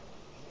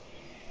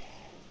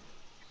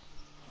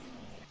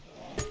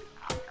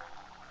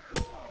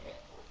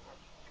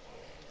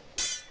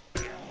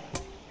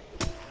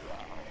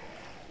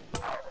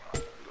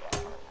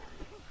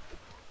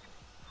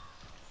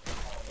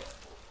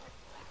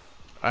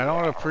 I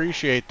don't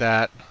appreciate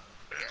that.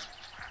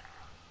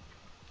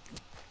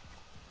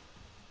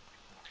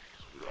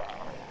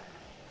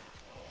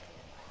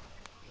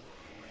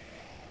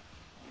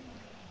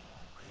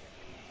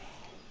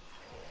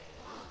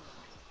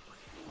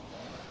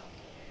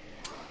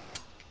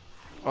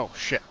 Oh,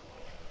 shit.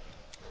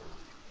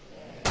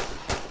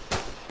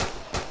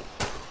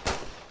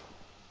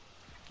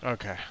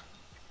 Okay.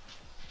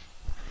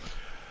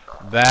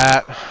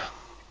 That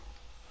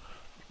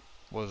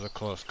was a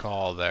close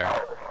call there.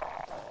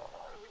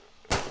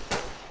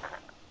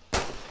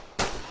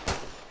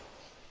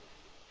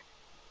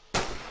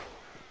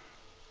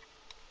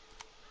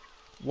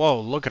 Whoa,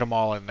 look at them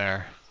all in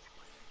there.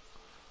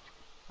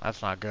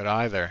 That's not good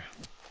either.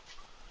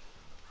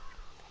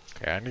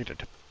 Okay, I needed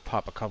to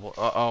pop a couple.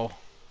 Uh-oh.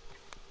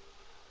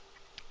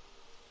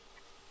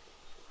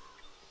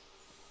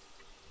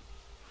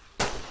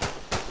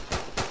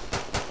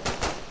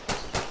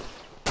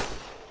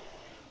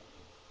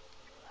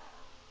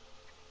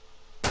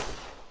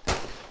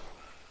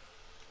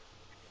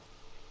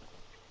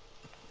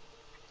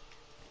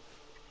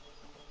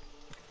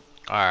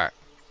 Alright.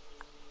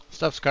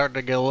 Stuff's starting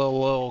to get a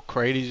little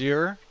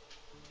crazier.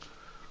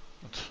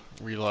 Let's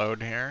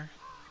reload here.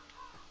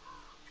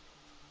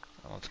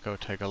 Let's go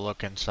take a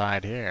look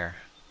inside here.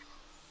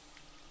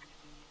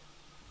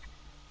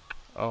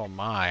 Oh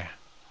my.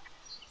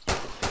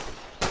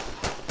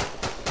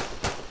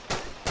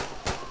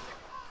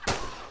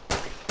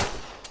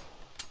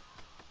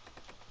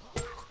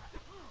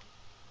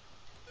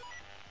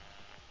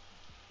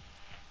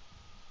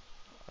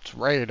 It's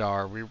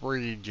radar, we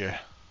read you.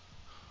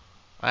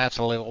 That's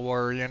a little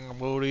worrying.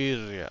 What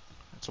is it?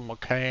 It's a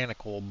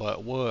mechanical,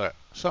 but what?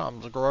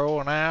 Something's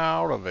growing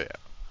out of it.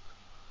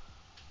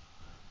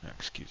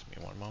 Excuse me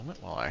one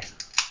moment while I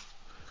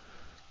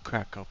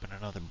crack open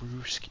another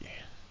brewski.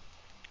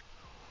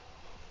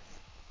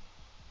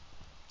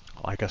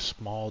 Like a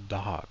small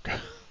dog.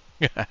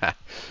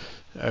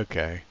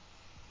 Okay.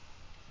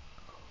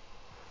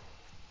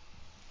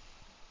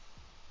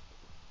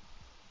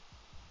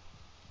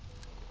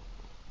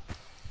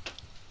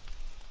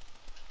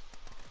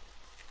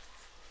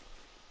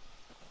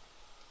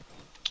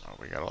 Oh,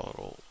 we got a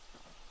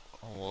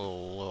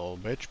little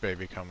bitch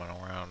baby coming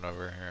around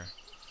over here.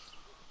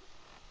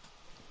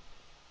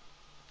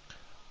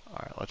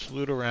 Alright, let's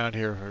loot around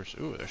here first.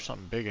 Ooh, there's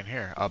something big in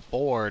here. A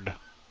board.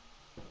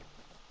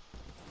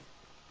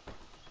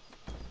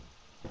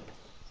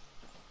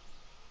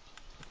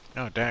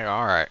 Oh, dang,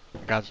 alright.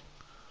 Guys.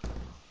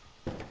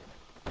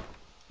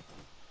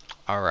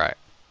 Alright.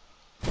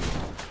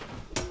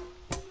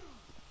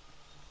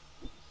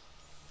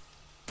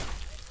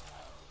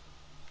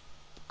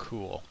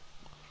 Cool.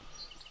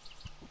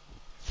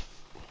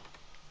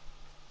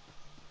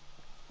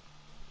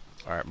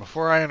 Alright,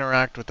 before I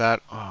interact with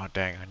that... Oh,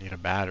 dang, I need a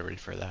battery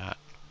for that.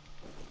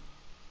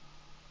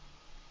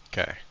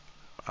 Okay.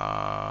 Okay,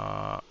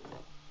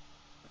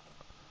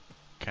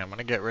 I'm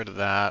gonna get rid of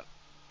that.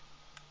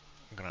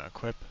 I'm gonna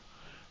equip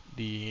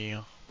the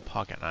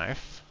pocket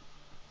knife.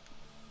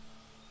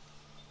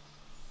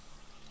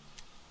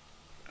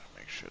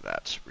 Make sure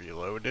that's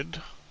reloaded.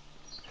 In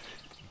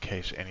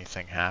case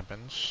anything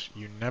happens.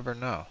 You never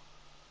know.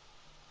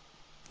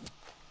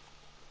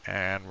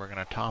 And we're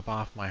gonna top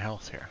off my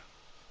health here.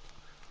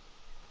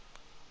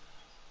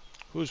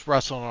 Who's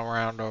rustling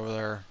around over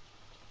there?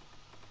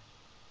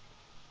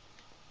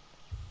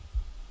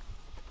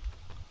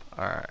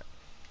 Alright.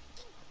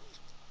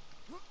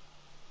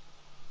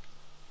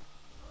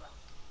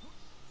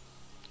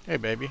 Hey,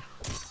 baby.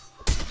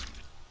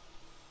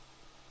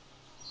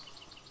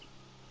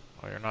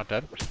 Oh, you're not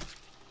dead?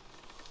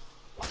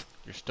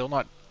 You're still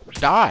not...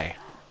 Die!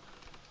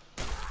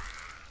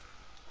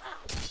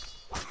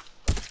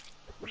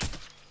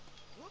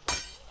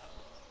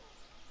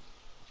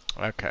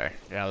 Okay.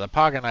 Yeah, the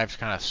pocket knives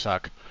kind of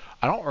suck.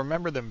 I don't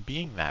remember them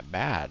being that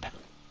bad.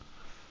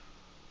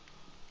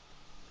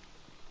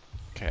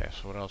 Okay,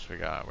 so what else we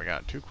got? We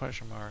got 2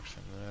 question marks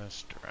in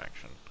this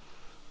direction.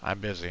 I'm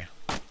busy.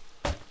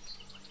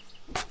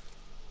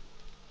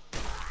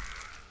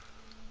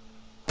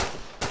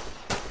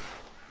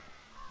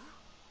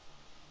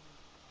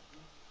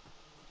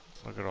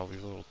 Look at all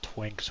these little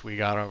twinks we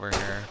got over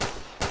here.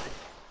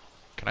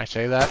 Can I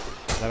say that?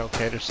 Is that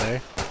okay to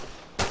say?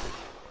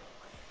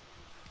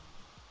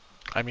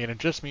 I mean, it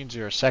just means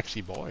you're a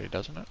sexy boy,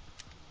 doesn't it?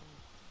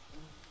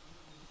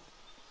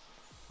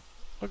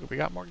 Look, we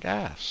got more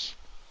gas.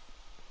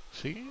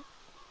 See?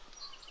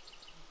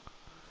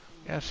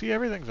 Yeah, see,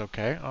 everything's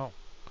okay. Oh,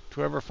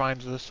 whoever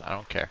finds this, I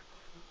don't care.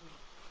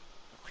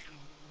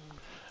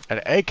 An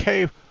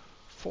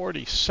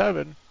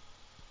AK-47.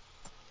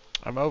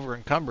 I'm over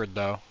encumbered,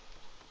 though.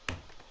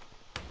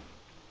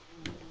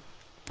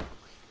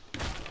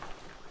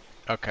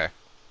 Okay.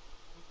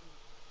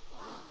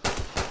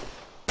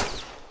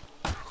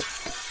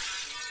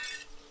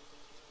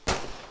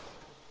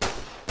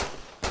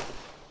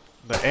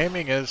 The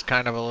aiming is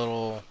kind of a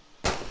little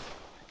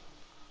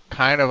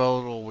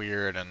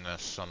weird in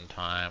this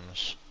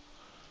sometimes.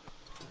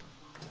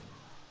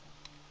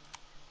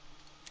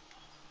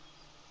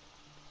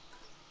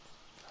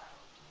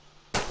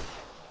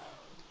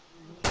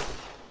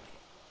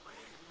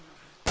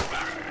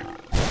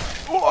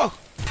 Whoa!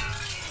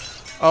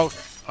 Oh,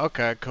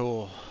 okay,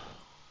 cool.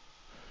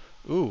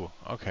 Ooh,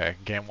 okay.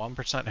 Gain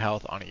 1%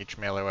 health on each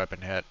melee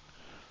weapon hit.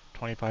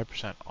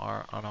 25%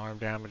 unarmed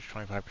damage,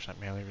 25%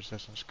 melee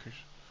resistance.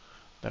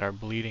 That are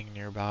bleeding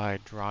nearby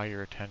draw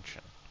your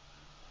attention.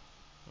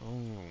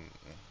 Ooh.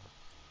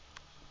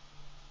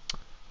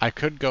 I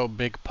could go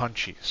big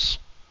punchies.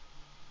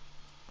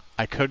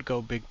 I could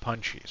go big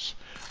punchies.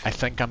 I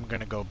think I'm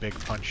gonna go big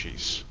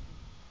punchies.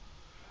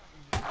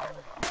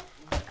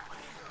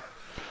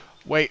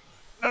 Wait.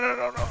 No, no,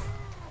 no, no.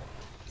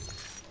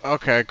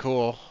 Okay,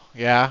 cool.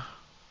 Yeah.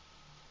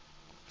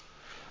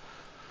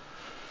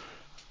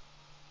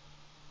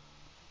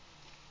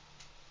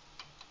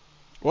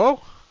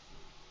 Whoa.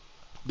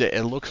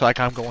 It looks like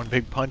I'm going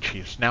big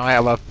punchies. Now I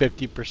have a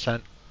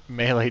 50%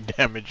 melee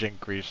damage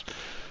increase.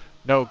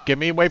 No, get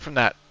me away from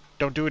that.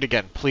 Don't do it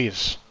again,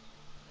 please.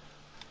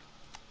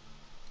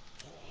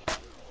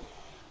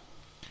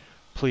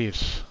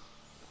 Please.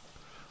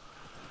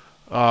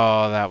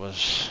 Oh, that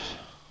was...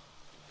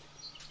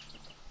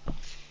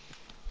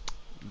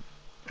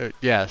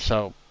 yeah,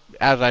 so,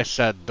 as I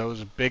said,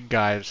 those big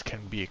guys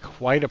can be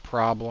quite a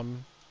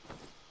problem.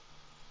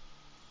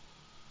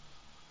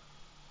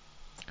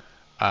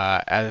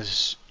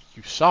 As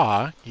you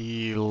saw,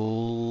 he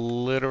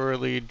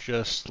literally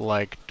just,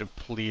 like,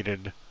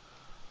 depleted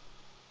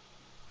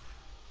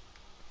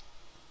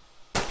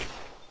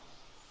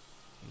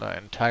the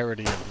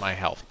entirety of my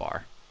health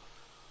bar.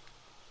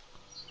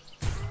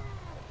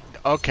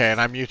 Okay,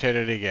 and I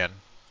mutated again.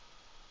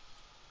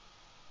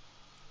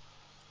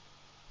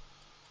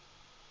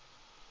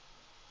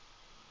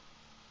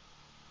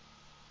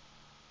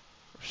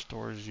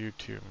 Restores you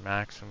to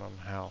maximum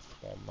health,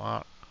 will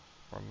not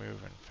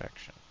remove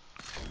infection.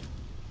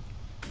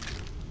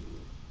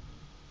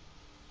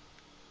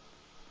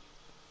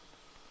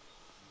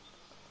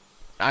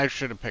 I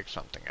should have picked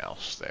something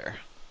else there.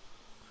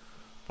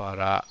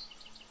 But,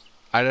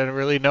 I didn't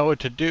really know what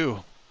to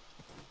do.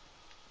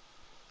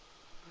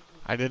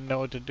 I didn't know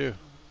what to do.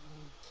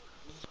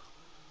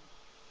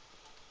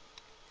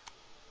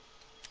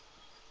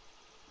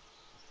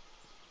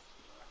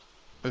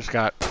 This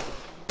got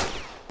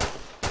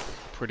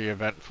pretty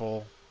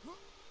eventful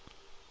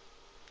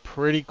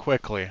pretty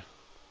quickly.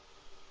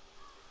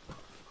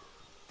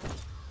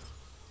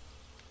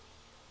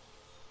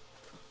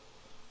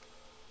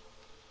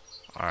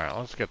 Alright,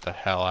 let's get the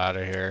hell out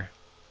of here.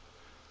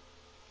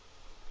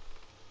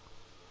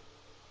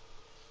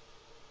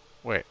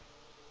 Wait.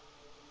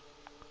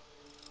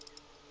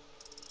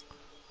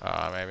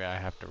 Maybe I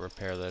have to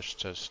repair this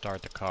to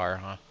start the car,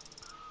 huh?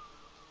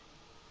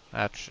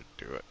 That should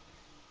do it.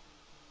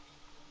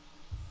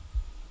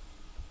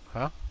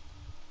 Huh?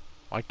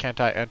 Why can't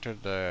I enter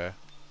the...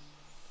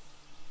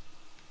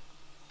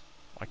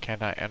 Why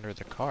can't I enter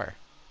the car?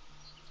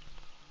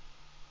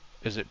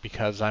 Is it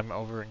because I'm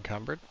over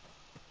encumbered?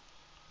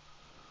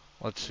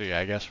 Let's see,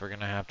 I guess we're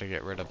gonna have to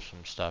get rid of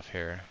some stuff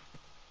here.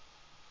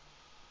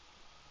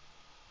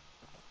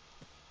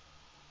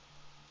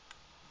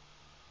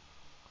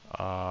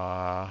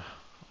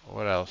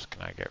 What else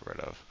can I get rid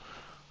of?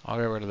 I'll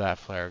get rid of that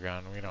flare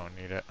gun, we don't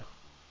need it.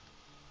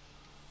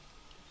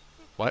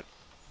 What?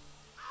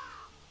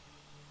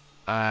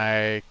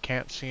 I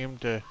can't seem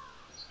to...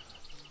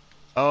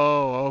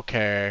 Oh,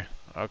 okay.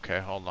 Okay,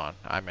 hold on.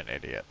 I'm an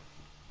idiot.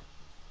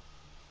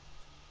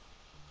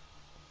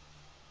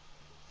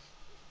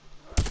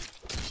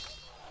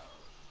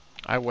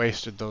 I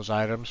wasted those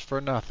items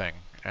for nothing,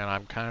 and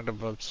I'm kind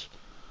of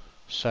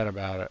upset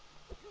about it.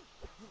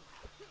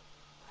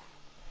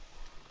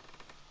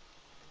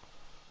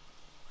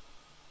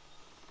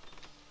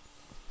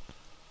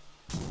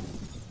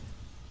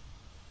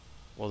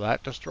 Will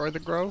that destroy the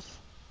growth?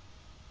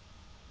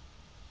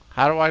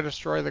 How do I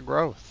destroy the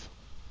growth?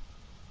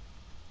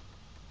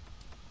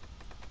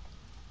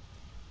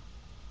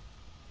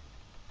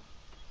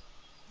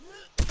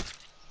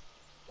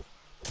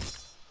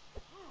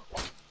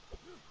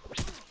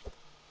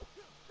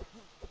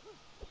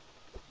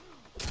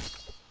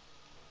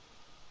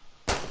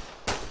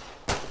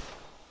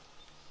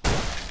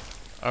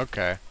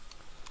 Okay.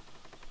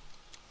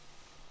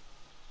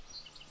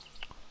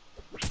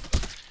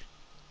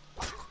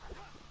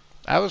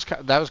 That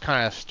was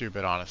kind of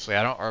stupid, honestly.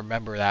 I don't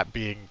remember that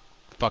being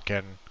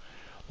fucking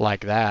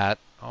like that.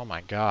 Oh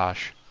my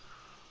gosh.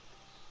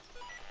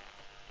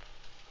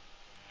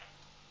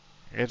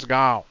 It's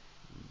gone.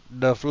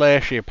 The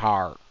fleshy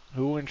part.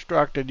 Who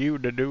instructed you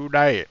to do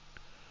that?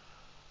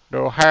 Do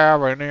you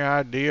have any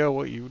idea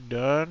what you've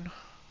done?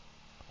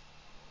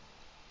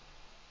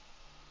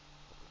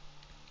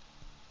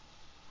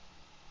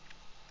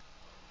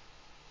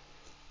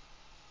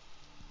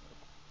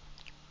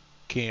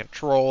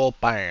 Control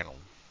panel.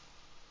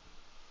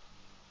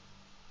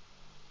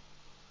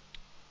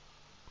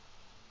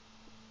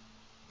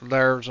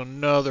 There's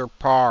another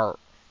part.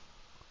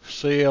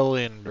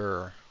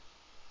 Cylinder.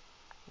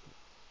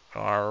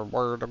 Or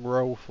where the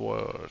growth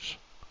was.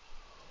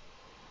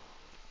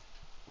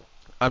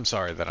 I'm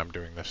sorry that I'm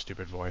doing this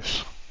stupid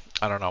voice.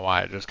 I don't know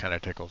why, it just kind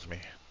of tickles me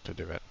to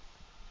do it.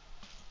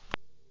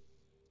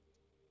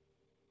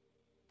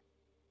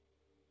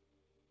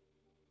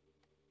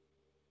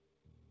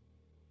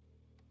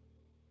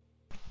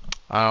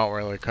 I don't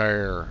really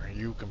care.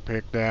 You can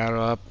pick that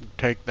up and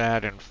take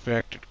that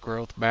infected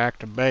growth back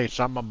to base.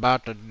 I'm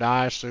about to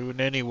die soon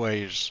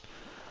anyways.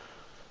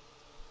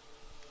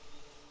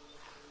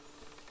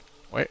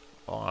 Wait,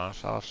 hold on, I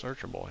saw a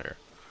searchable here.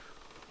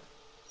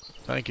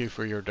 Thank you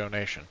for your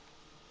donation.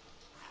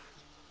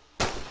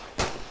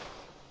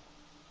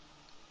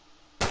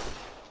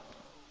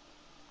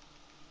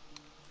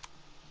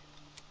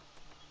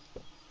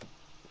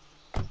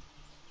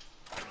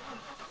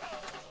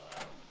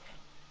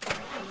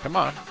 Come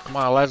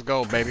on, let's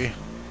go, baby.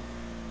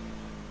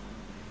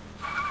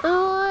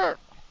 I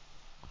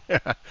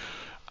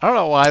don't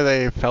know why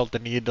they felt the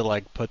need to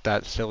like put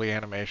that silly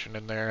animation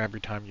in there every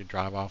time you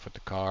drive off with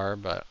the car,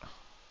 but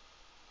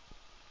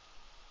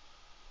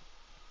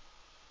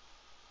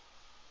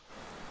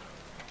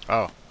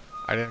oh,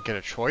 I didn't get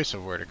a choice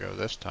of where to go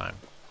this time.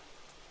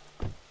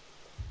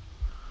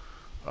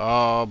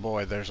 Oh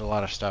boy, there's a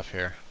lot of stuff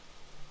here.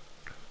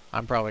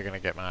 I'm probably gonna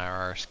get my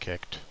arse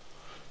kicked.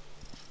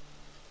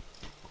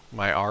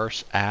 My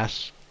arse,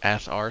 ass,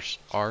 arse,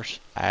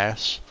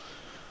 ass.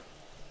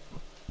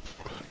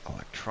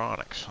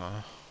 Electronics,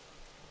 huh?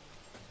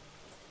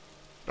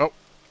 Oh.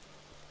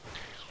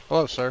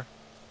 Hello, sir.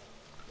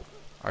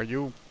 Are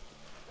you...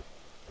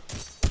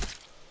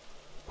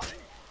 Let's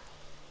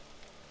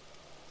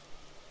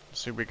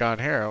see what we got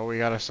here. Oh, we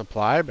got a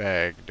supply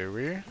bag, do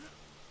we?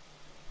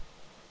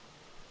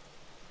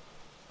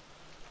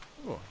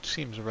 Ooh, it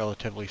seems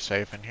relatively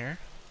safe in here.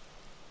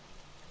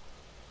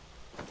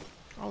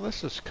 Oh,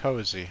 this is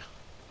cozy.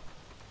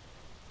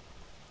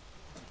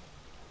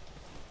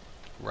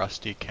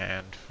 Rusty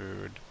canned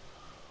food.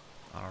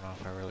 I don't know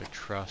if I really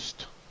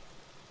trust.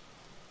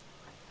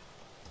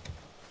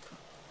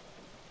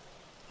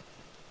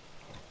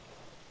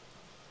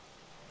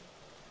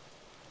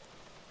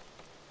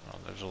 Oh,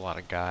 there's a lot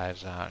of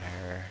guys out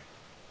here.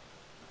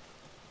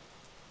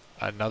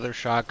 Another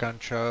shotgun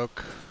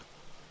choke.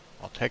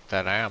 I'll take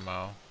that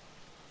ammo.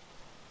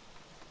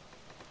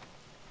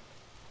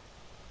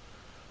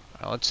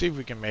 Let's see if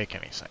we can make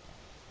anything.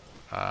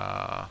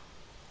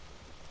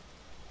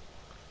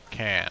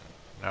 Can.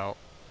 No.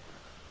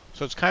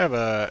 So it's kind of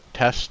a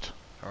test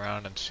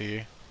around and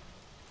see.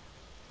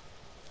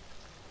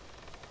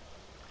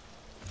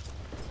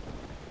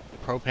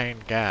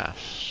 Propane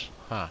gas.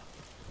 Huh.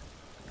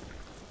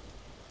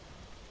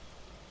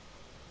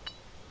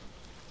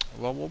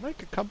 Well, we'll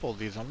make a couple of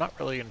these. I'm not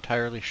really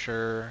entirely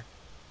sure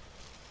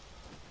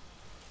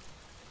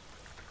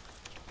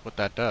what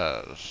that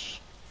does.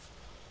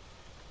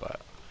 But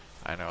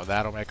I know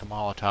that'll make a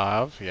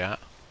Molotov, yeah.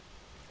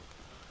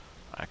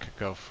 I could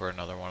go for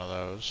another one of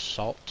those.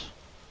 Salt.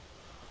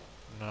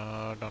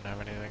 No, don't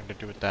have anything to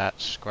do with that.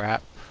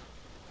 Scrap.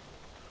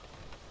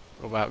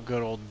 What about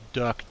good old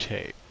duct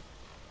tape?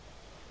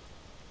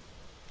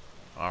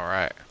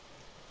 Alright.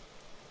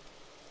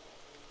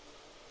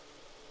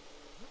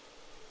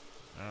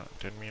 Oh,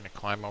 didn't mean to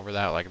climb over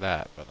that like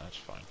that, but that's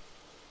fine.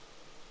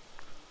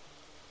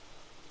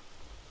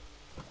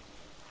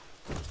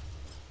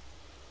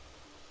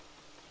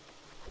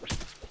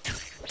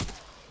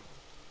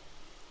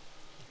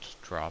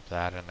 Just drop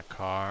that in the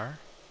car.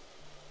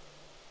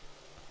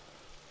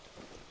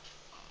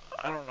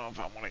 I don't know if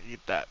I want to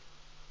eat that.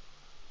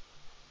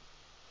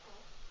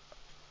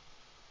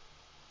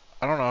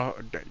 I don't know.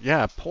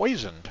 Yeah,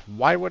 poisoned.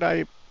 Why would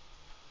I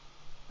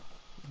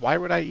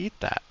eat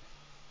that?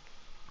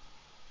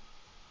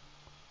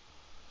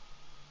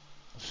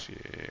 Let's see.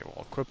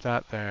 We'll equip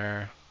that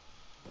there.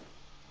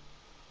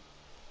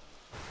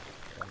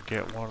 We'll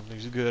get one of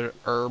these good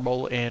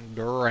herbal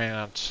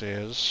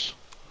endurances.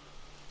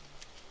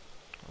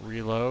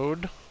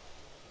 Reload.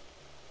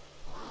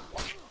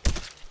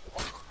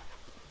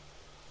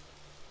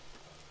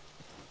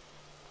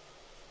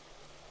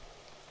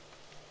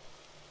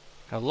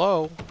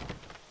 Hello?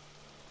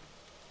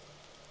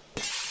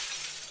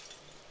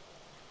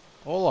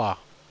 Hola.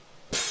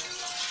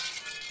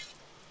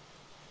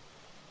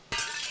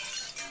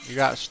 You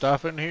got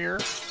stuff in here?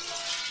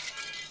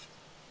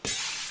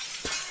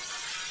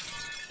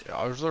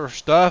 Is there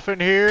stuff in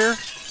here?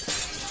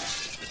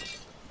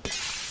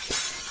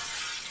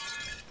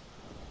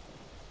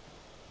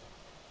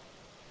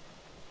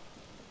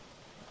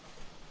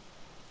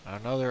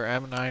 Another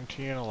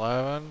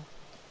M1911.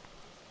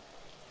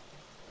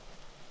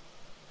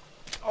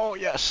 Oh,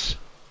 yes.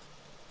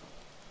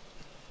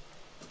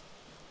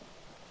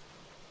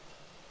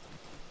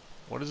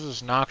 What is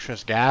this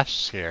noxious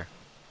gas here?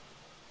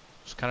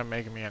 It's kind of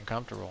making me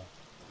uncomfortable.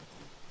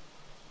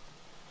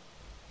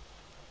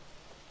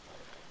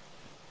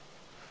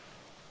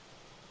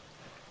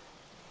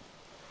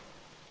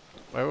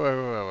 Wait.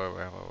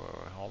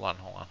 Hold on.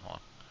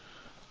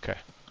 Okay,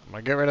 I'm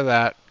gonna get rid of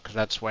that because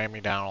that's weighing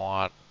me down a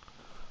lot.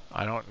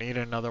 I don't need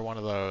another one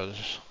of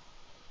those.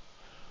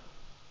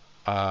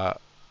 I'm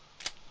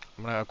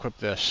gonna equip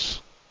this.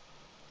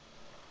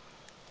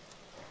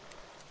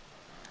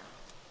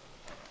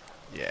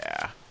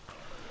 Yeah.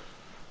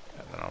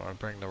 And then I'm gonna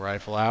bring the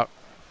rifle out.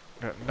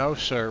 No,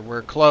 sir,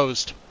 we're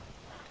closed.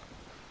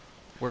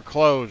 We're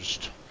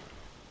closed.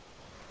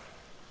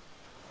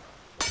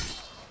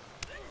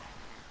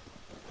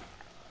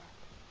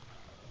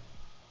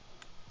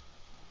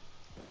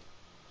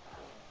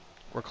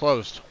 We're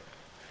closed.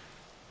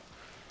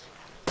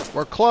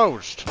 We're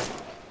closed.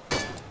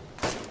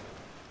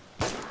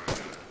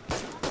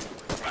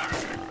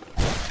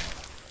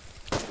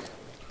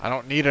 I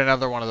don't need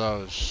another one of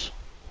those.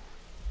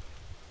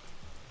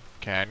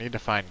 Okay, I need to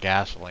find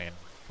gasoline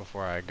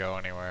before I go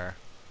anywhere.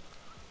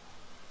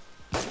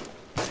 Oh,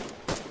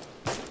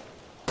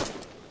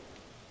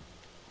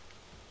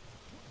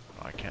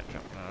 I can't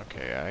jump.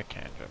 Okay, yeah, I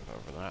can't jump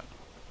over that.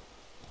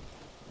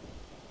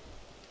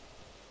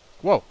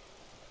 Whoa!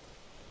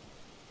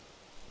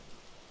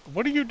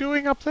 What are you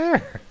doing up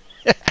there?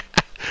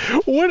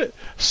 What?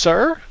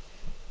 Sir?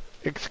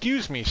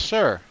 Excuse me,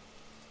 sir.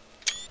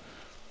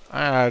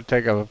 I gotta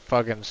take a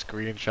fucking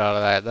screenshot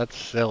of that. That's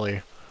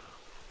silly.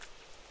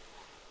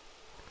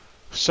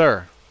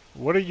 Sir,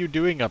 what are you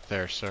doing up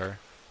there, sir?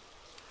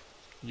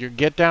 You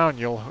get down,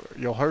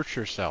 you'll hurt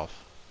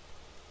yourself.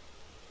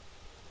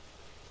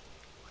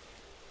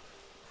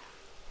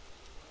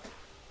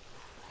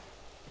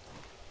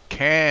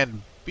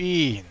 Canned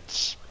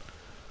beans.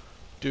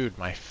 Dude,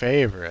 my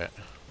favorite.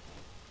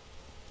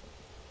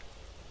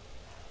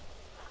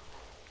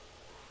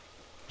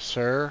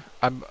 Sir,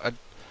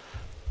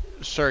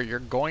 sir, you're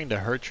going to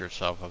hurt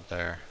yourself up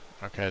there.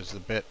 Okay, is the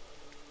bit...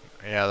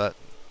 Yeah,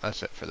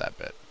 that's it for that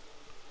bit.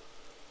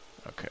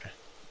 Okay.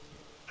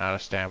 Out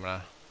of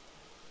stamina.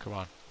 Come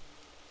on.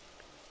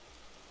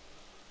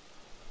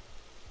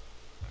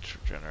 Let's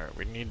regenerate.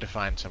 We need to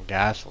find some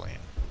gasoline.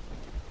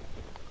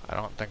 I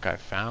don't think I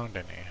found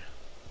any.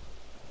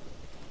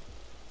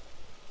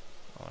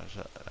 Oh,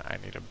 I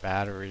need a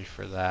battery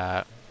for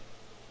that.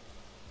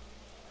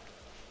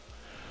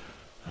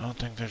 I don't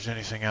think there's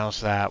anything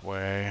else that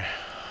way.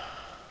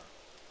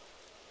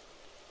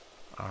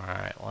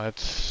 Alright,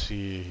 let's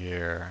see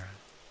here.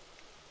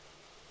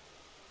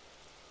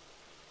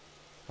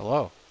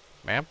 Hello?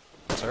 Ma'am?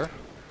 Sir?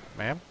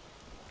 Ma'am?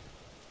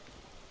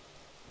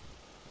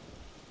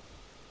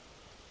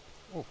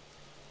 Oh,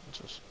 what's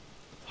this?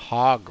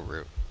 Hog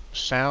root.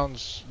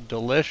 Sounds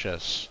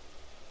delicious.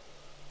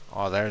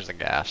 Oh, there's the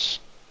gas.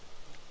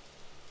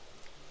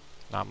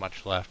 Not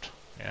much left.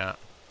 Yeah.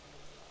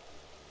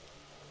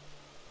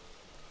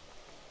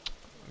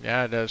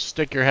 Yeah, just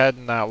stick your head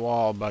in that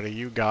wall, buddy.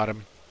 You got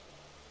him.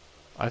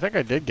 I think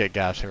I did get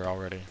gas here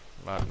already.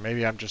 But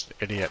maybe I'm just an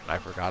idiot and I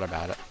forgot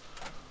about it.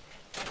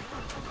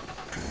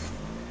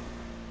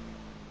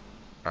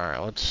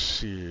 Alright, let's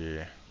see.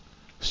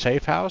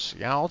 Safe house?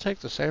 Yeah, I'll take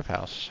the safe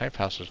house. Safe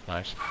house is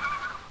nice.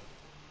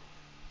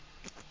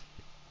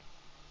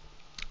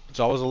 There's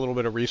always a little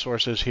bit of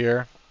resources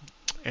here.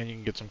 And you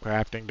can get some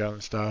crafting done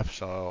and stuff.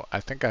 So I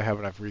think I have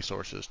enough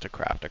resources to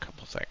craft a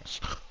couple things.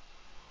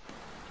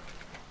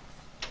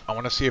 I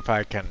want to see if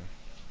I can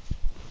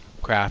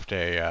craft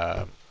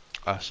a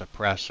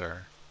suppressor.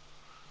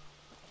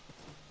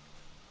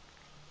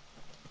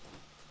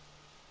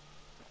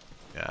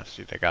 Yeah,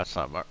 see, they got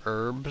some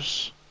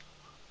herbs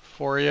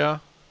for you.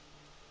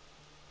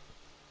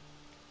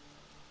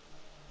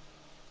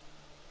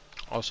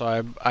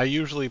 Also, I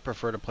usually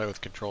prefer to play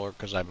with controller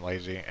because I'm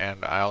lazy,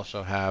 and I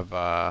also have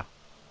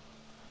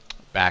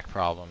back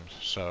problems.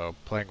 So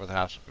playing with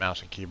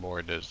mouse and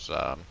keyboard is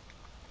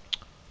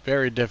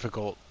very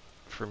difficult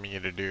for me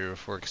to do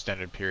for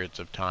extended periods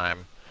of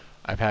time.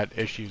 I've had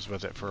issues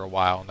with it for a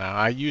while now.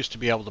 I used to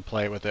be able to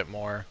play with it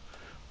more,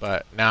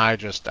 but now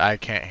I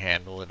can't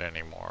handle it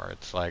anymore.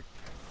 It's like...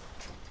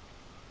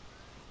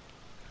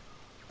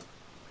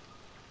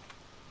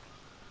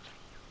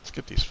 Let's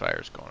get these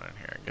fires going in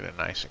here and get it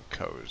nice and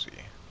cozy.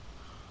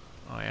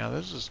 Oh yeah,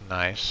 this is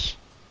nice.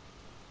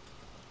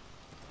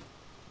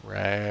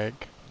 Rag.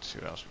 Let's see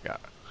what else we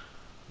got.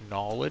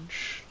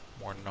 Knowledge.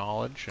 More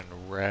knowledge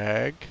and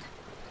rag.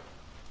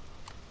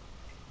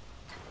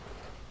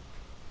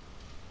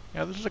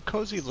 Yeah, this is a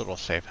cozy little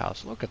safe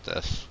house. Look at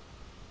this.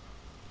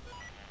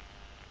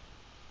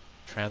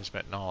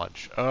 Transmit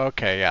knowledge.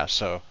 Okay, yeah,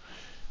 so...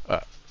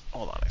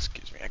 hold on,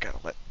 excuse me. I gotta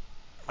let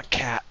my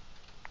cat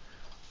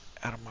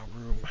out of my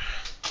room.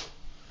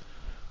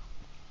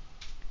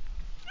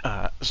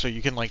 So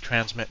you can, like,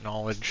 transmit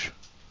knowledge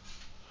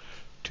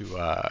to,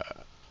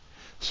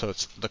 so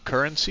it's the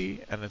currency,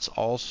 and it's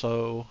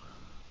also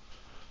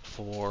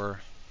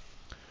for,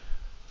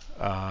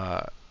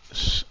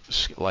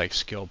 like,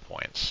 skill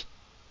points.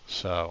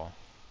 So,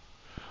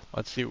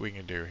 let's see what we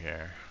can do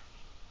here.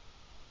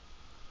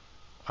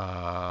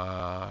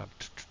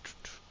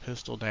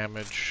 Pistol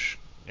damage.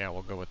 Yeah,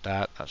 we'll go with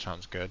that. That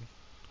sounds good.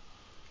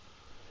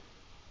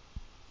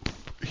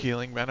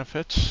 Healing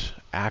benefits.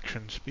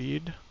 Action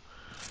speed.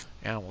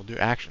 Yeah, we'll do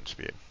action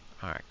speed.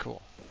 Alright,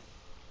 cool.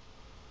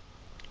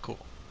 Cool.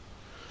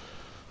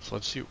 So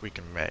let's see what we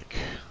can make.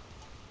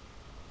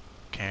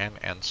 Can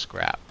and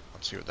scrap.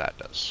 Let's see what that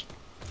does.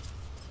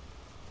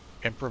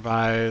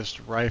 Improvised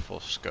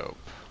rifle scope.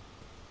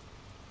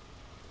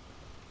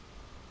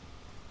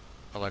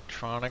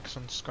 Electronics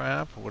and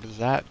scrap? What does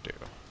that do?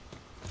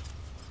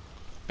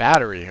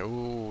 Battery.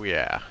 Ooh,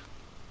 yeah.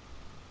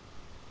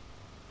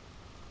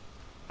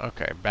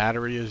 Okay,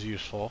 battery is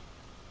useful.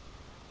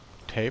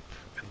 Tape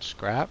and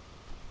scrap.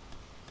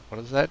 What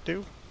does that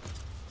do?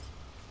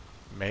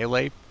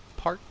 Melee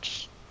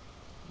parts?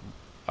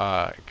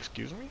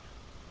 Excuse me?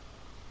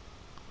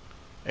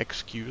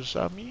 Excuse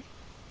me?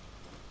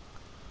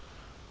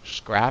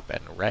 Scrap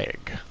and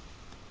reg.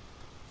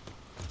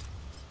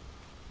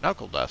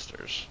 Knuckle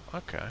dusters.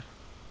 Okay.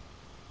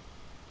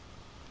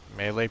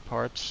 Melee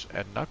parts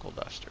and knuckle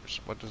dusters.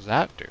 What does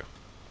that do?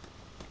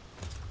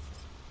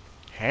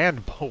 Hand...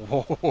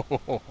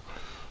 Whoa.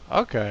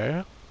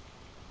 Okay.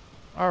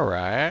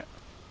 Alright.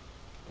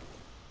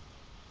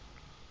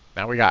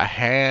 Now we got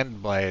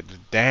hand blades.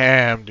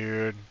 Damn,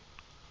 dude.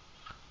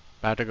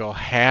 About to go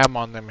ham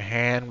on them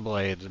hand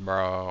blades,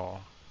 bro.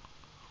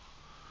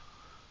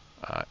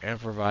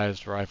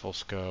 Improvised rifle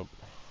scope.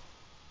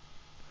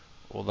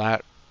 Well,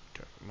 that...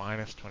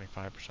 minus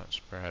 25%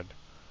 spread.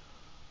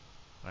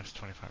 Minus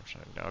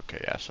 25%.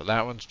 Okay, yeah, so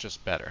that one's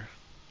just better.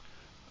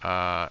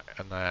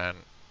 And then...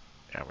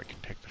 yeah, we can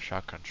take the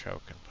shotgun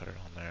choke and put it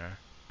on there.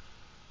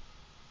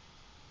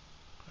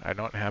 I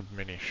don't have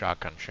many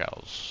shotgun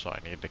shells, so I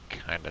need to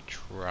kind of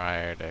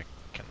try to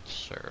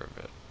conserve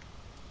it.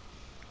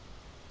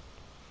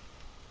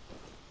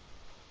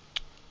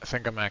 I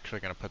think I'm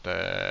actually going to put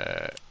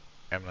the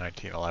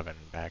M1911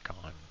 back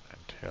on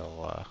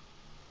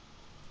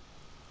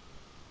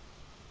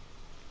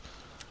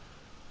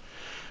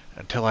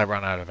until I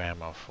run out of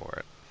ammo for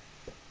it.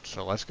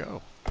 So let's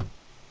go. Oh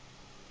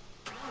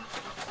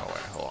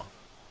wait, hold on.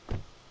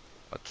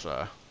 Let's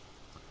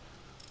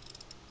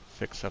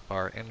fix up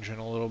our engine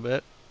a little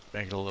bit.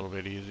 Make it a little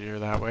bit easier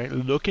that way.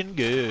 Looking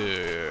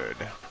good.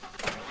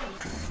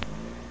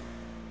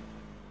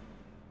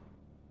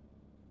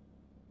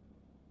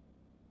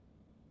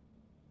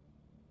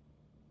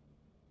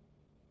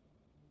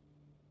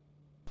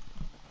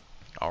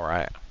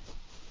 Alright.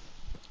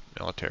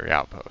 Military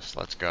outpost.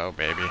 Let's go,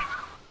 baby.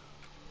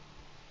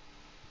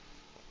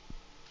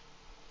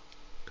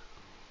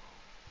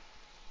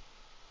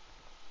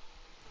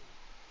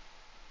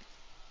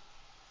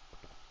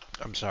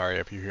 I'm sorry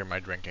if you hear my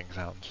drinking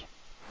sounds.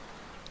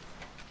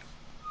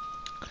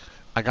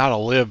 I gotta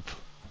live.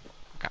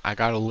 I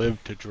gotta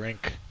live to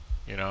drink,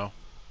 you know?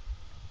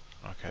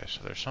 Okay,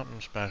 so there's something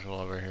special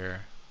over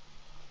here.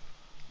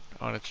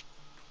 Oh, and it's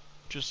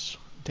just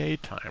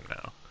daytime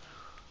now.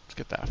 Let's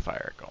get that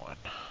fire going.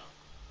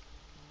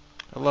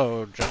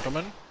 Hello,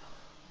 gentlemen.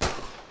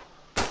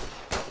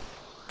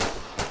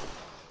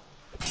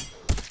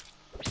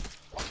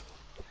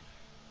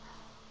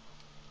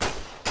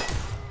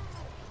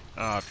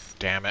 Oh,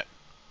 damn it.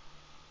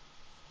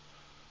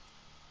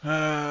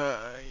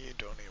 You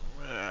don't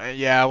even...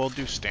 yeah, we'll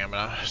do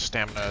stamina.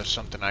 Stamina is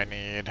something I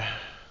need.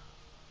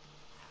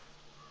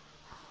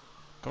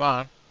 Come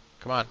on.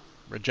 Come on.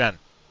 Regen.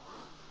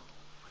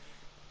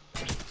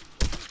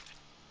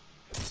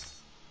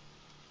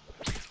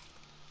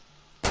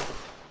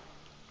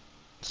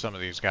 Some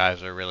of these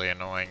guys are really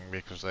annoying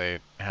because they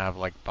have,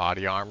 like,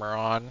 body armor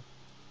on.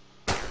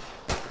 Let's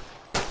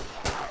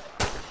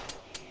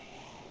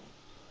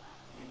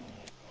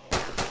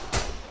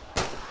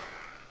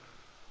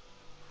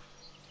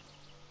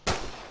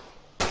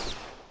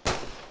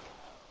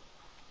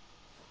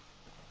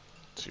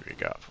see what you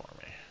got for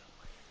me.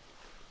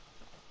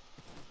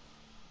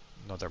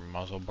 Another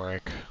muzzle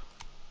brake.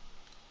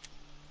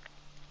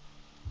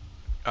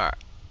 Alright,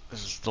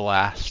 this is the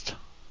last.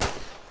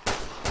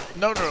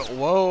 No, no,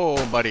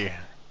 whoa, buddy.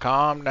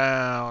 Calm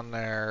down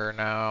there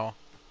now.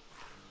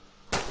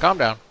 Calm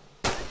down.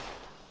 Oh,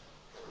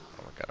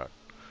 we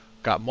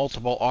got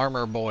multiple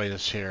armor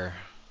boys here.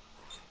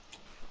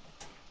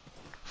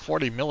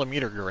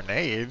 40mm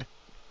grenade?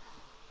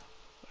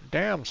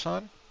 Damn,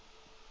 son.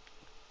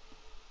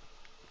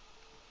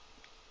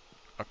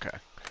 Okay.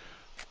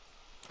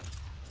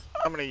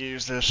 I'm gonna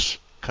use this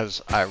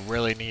because I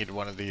really need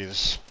one of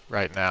these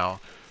right now.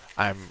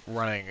 I'm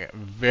running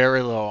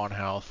very low on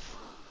health.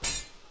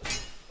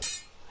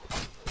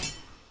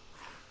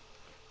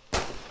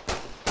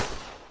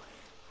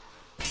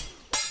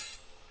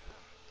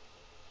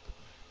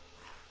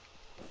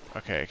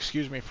 Okay,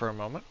 excuse me for a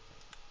moment.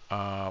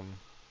 Oh,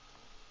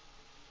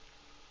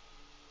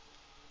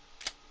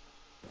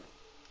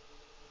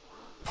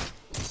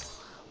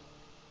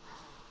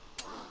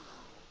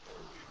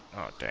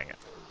 dang it.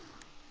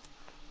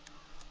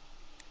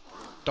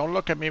 Don't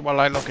look at me while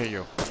I look at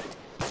you.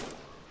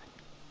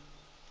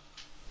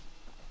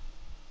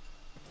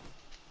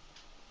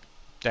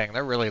 Dang,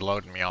 they're really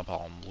loading me up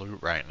on loot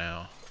right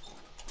now.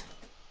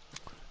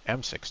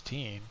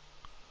 M16?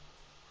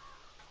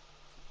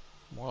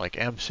 More like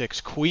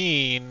M6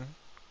 Queen.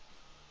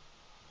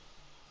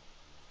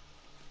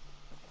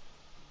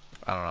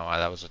 I don't know why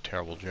that was a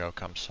terrible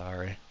joke, I'm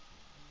sorry.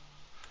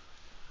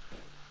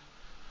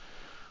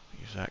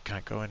 Use that, can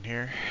I go in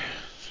here?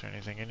 Is there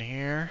anything in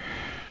here?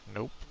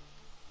 Nope.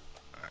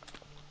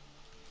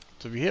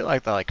 So if you hit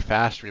like the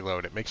fast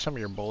reload, it makes some of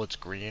your bullets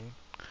green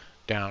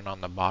down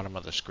on the bottom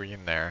of the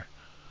screen there.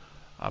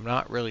 I'm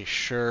not really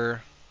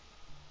sure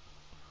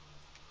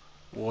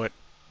what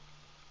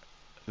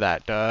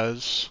that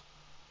does,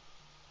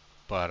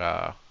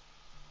 but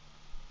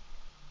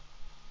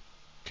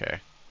okay,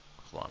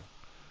 hold on.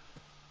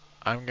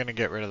 I'm gonna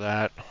get rid of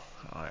that.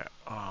 Oh, yeah.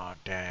 Oh,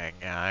 dang.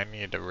 Yeah, I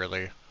need to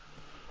really...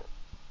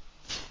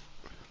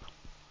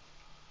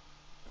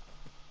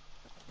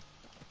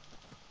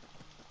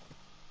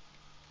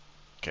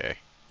 Okay.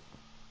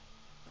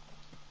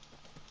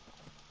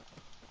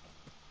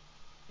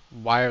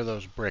 Why are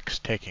those bricks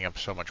taking up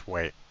so much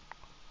weight?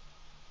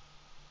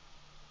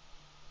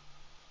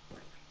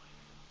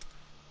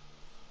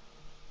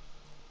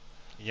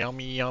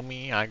 Yummy,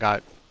 yummy. I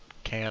got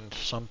canned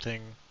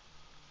something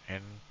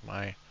in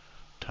my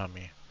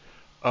tummy.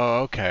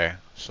 Oh, okay.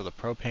 So the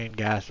propane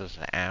gas is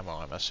the ammo.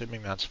 I'm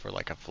assuming that's for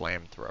like a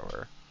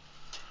flamethrower.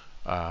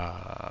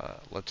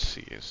 Let's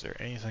see. Is there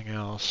anything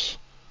else?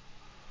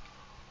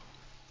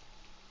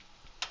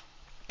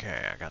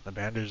 Okay, I got the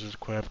bandages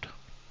equipped.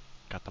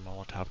 Got the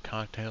Molotov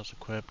cocktails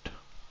equipped.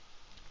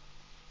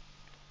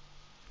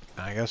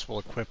 I guess we'll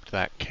equip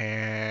that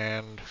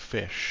canned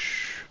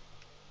fish.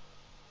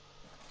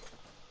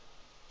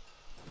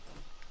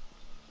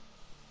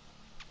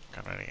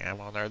 Got any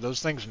ammo in there?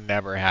 Those things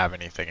never have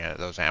anything in it,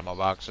 those ammo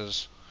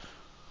boxes.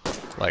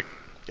 Like,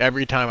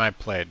 every time I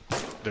played,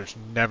 there's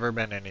never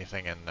been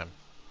anything in them.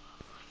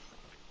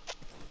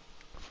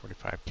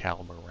 45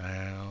 caliber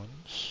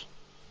rounds.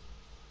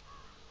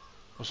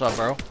 What's up,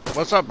 bro?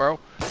 What's up, bro?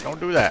 Don't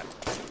do that.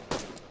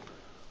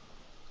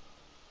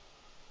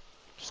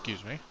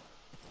 Excuse me.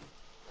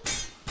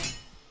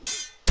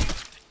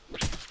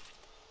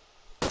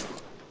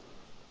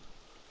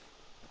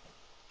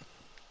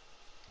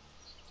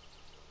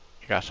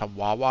 You got some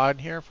Wawa in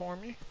here for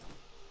me?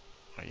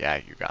 Oh, yeah,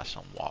 you got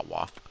some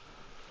Wawa.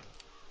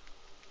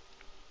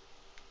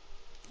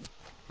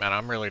 Man,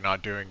 I'm really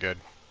not doing good.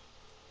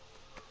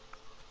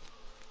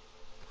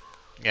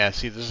 Yeah,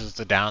 see, this is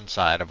the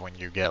downside of when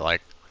you get,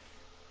 like,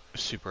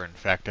 super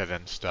infected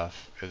and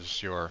stuff,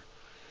 is your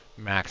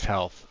max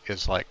health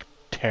is, like,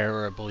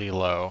 terribly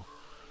low.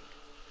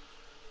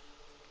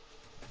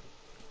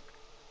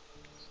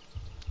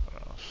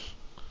 What else?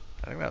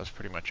 I think that was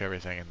pretty much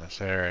everything in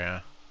this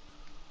area.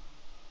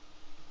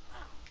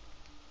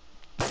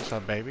 What's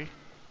up, baby?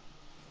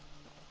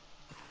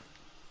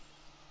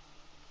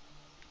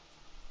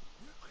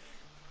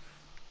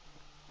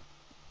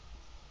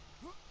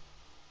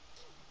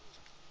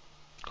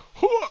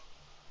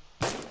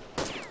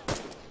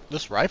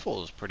 This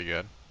rifle is pretty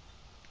good.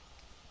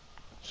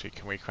 See,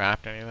 can we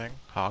craft anything?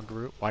 Hog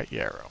root, white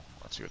yarrow.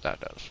 Let's see what that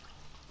does.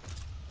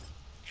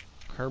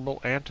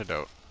 Herbal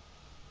antidote.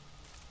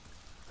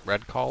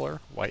 Red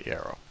collar, white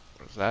yarrow.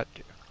 What does that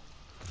do?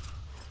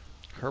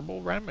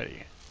 Herbal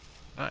remedy.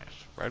 Nice.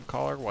 Red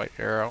collar, white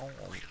yarrow.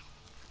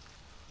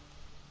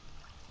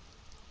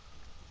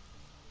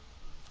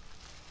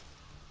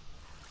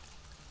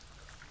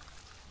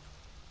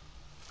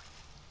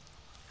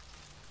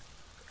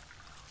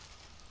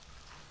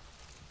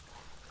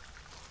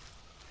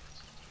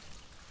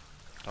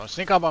 Don't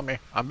sneak up on me.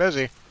 I'm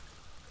busy.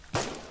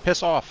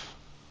 Piss off.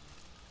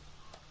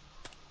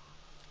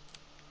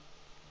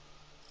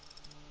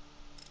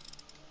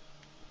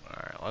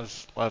 Alright,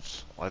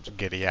 let's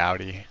giddy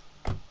outy.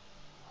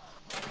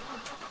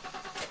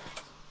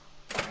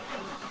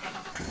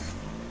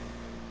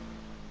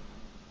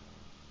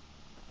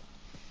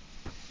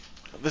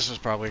 This is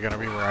probably gonna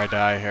be where I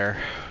die here.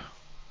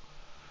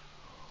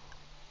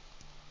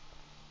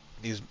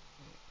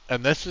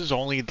 And this is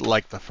only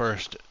like the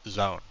first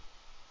zone.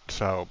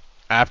 So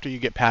after you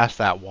get past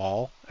that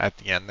wall at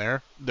the end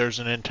there, there's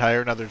an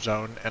entire another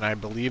zone, and I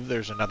believe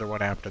there's another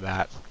one after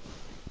that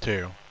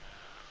too.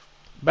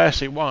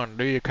 Bessie 1,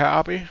 do you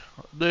copy?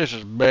 This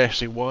is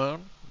Bessie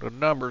 1. The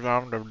numbers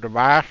on the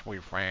device we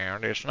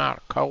found, it's not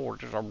a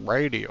code, it's a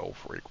radio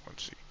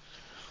frequency.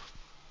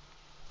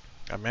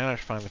 I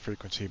managed to find the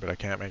frequency, but I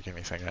can't make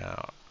anything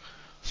out.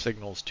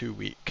 Signal's too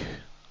weak.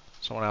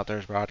 Someone out there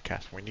is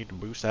broadcasting. We need to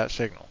boost that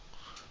signal.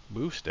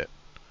 Boost it.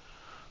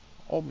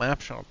 Old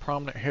map showing a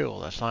prominent hill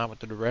that's lined with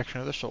the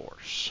direction of the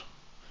source.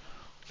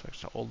 Looks like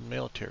it's an old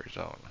military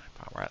zone.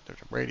 If I'm right,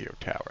 there's a radio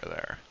tower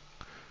there.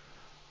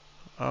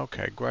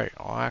 Okay, great.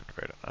 I'll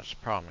activate it. That's the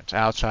problem. It's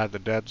outside the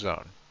dead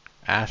zone.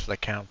 Ask the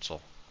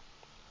council.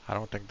 I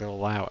don't think they'll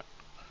allow it.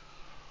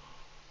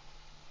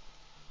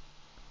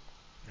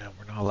 No,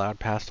 we're not allowed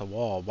past the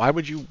wall. Why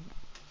would you...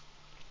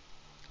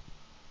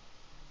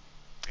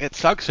 It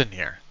sucks in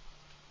here.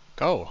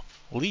 Go.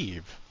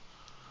 Leave.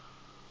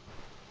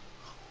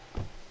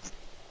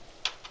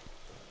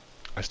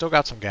 I still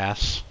got some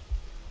gas.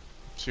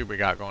 Let's see what we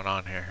got going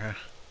on here.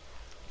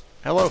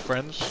 Hello,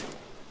 friends.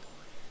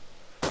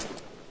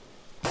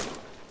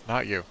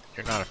 Not you.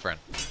 You're not a friend.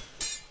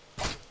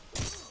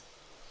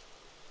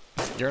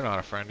 You're not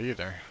a friend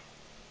either.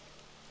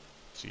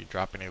 So you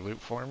drop any loot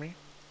for me?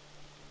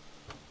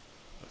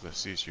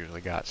 These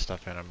usually got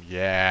stuff in them.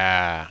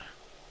 Yeah.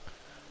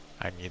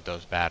 I need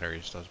those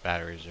batteries. Those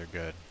batteries are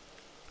good.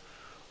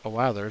 Oh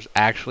wow, there's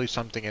actually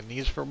something in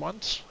these for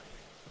once.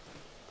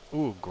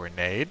 Ooh,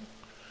 grenade.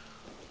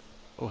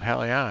 Oh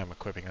hell yeah, I'm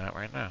equipping that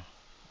right now.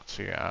 Let's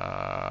see,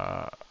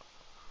 where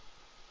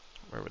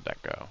would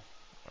that go?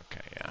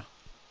 Okay, yeah.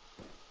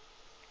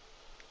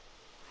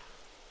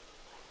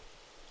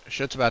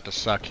 Shit's about to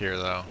suck here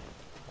though.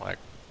 Like,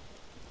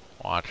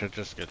 Watch, it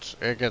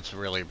gets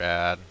really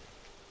bad.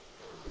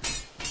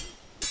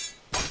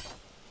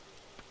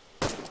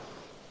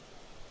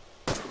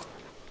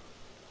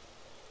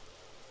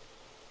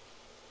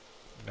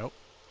 Nope.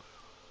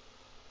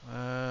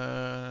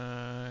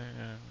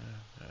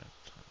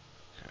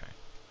 Okay.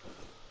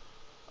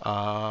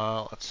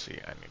 Let's see.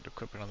 I need to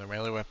equip another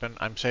melee weapon.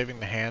 I'm saving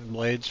the hand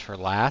blades for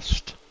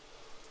last.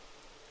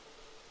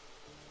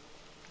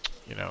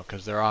 You know,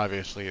 because they're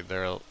obviously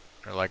they're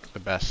like the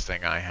best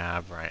thing I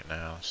have right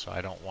now, so I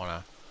don't want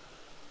to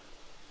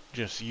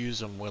just use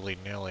them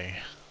willy-nilly.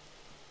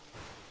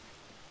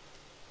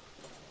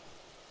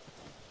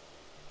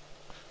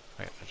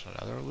 Wait, there's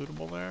another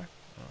lootable there?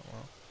 Oh,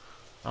 well,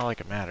 not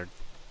like it mattered.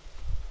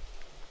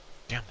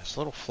 Damn, this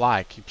little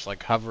fly keeps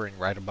like hovering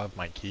right above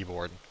my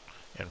keyboard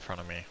in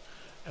front of me.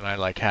 And I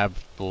like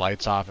have the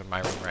lights off in my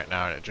room right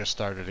now, and it just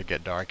started to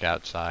get dark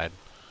outside.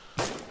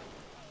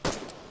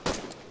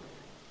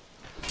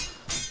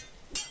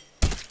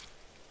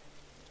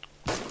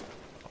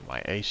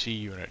 My AC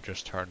unit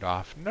just turned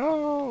off.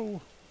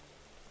 No!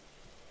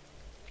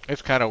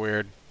 It's kind of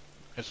weird.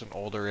 It's an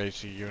older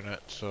AC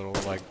unit, so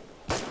it'll like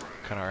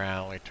kind of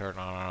randomly turn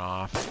on and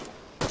off.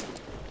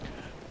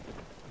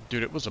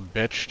 Dude, it was a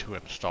bitch to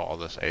install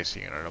this AC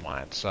unit of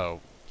mine.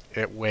 So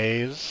it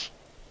weighs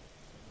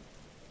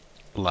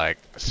like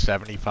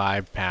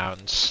 75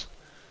 pounds.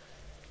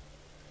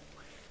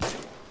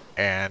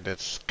 And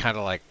it's kind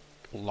of like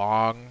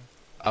long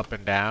up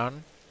and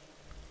down.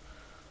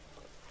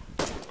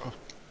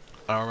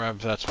 I don't remember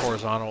if that's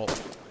horizontal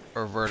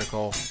or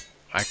vertical.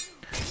 I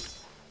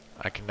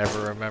can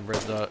never remember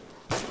the...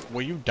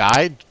 Well, you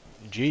died?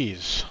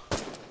 Jeez.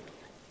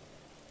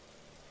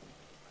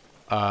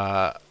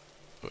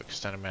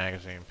 Extended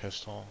magazine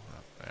pistol.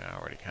 I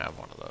already have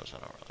one of those. I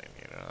don't really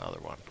need another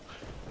one.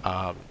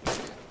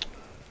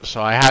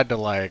 So I had to,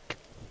 like,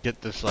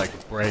 get this,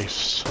 like,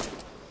 brace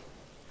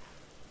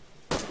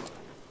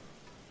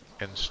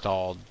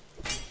installed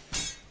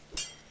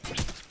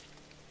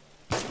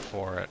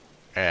for it.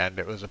 And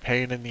it was a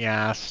pain in the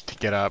ass to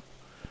get up.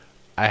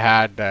 I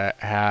had to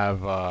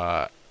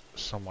have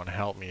someone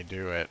help me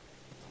do it.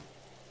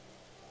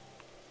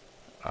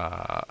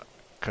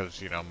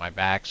 Because, you know, my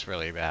back's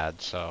really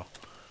bad, so...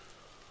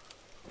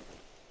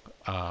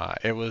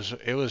 it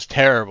was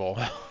terrible.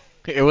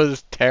 It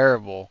was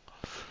terrible.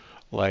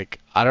 Like,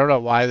 I don't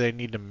know why they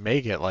need to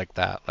make it like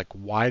that. Like,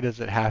 why does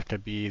it have to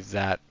be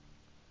that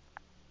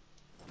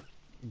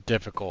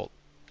difficult?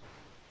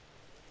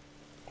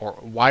 Or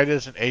why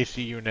does an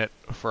AC unit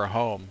for a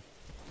home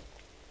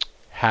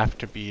have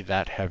to be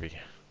that heavy?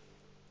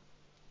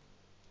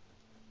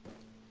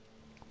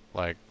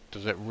 Like,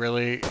 is it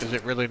really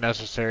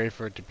necessary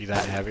for it to be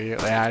that heavy?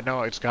 Like, I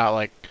know it's got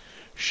like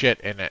shit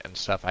in it and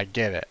stuff, I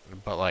get it.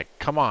 But like,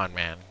 come on,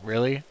 man,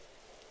 really?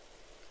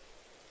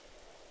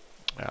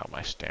 Oh,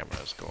 my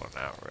stamina's going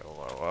out real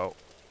low.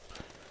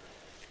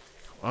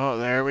 Oh,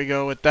 there we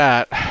go with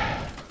that.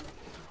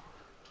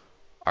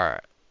 Alright.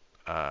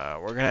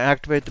 We're gonna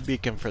activate the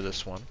beacon for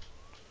this one.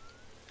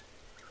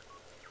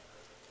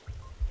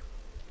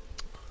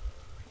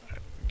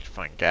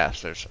 Find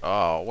gas. There's...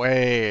 Oh,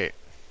 wait.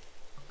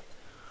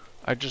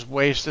 I just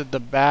wasted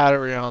the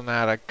battery on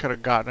that. I could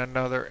have gotten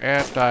another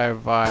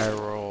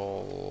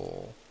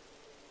antiviral.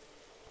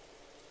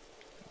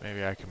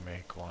 Maybe I can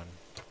make one.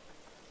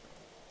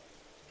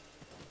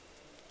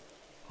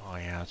 Oh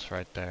yeah, it's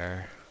right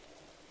there.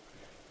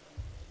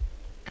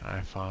 Can I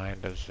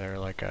find... Is there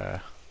like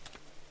a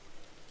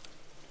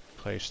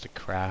place to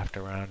craft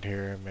around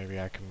here? Maybe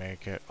I can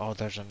make it. Oh,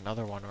 there's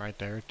another one right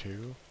there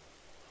too.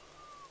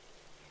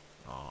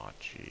 Oh,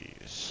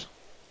 jeez.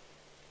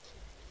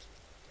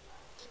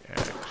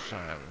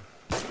 Excellent.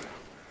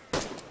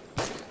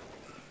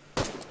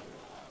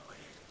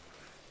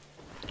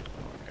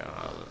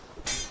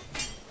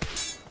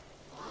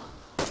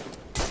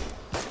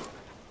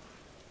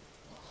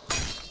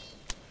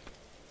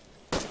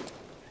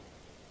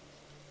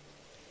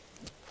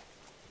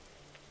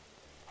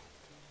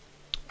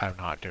 I'm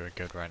not doing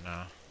good right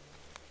now.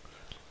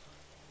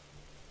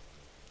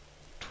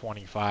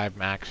 25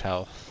 max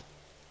health.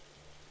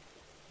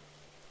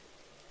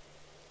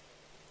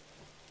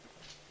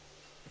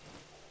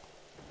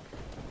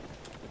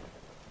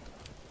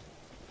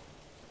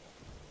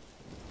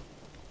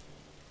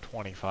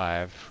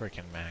 $25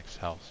 freaking max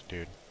health,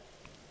 dude.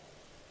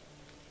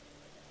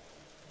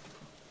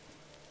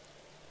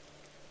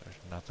 There's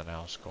nothing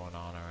else going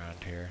on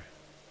around here.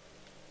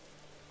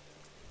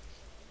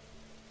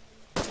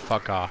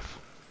 Fuck off.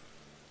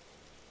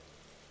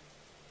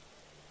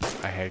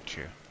 I hate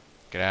you.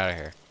 Get out of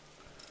here.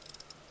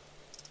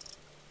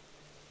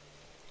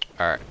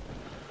 Alright.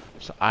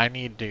 So I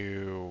need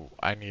to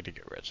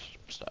get rid of some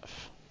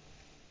stuff.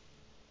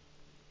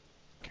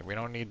 Okay, we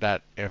don't need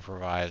that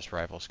improvised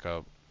rifle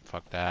scope.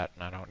 Fuck that.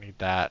 And I don't need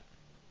that.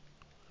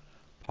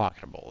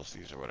 Pocketables.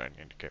 These are what I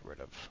need to get rid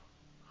of.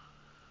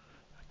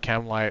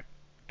 Chem light.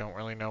 Don't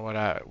really know what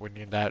I would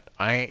need that.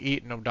 I ain't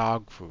eating no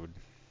dog food.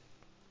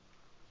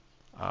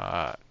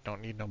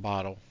 Don't need no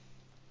bottle.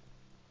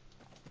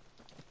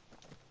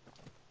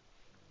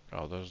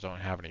 Oh, those don't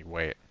have any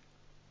weight.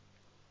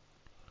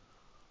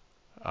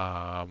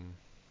 Got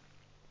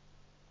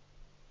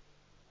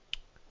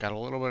a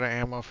little bit of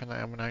ammo from the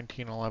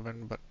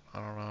M1911, but I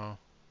don't know.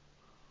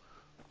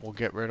 We'll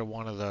get rid of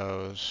one of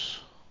those.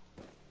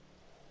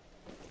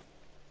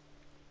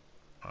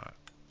 Alright.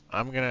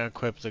 I'm gonna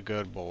equip the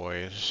good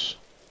boys.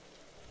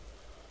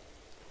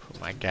 Put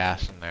my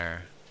gas in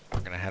there. We're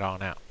gonna head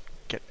on out.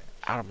 Get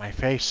out of my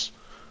face!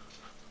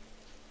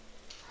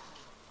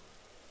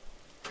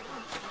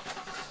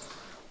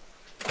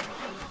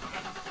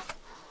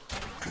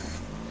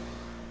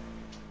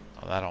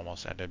 Oh, that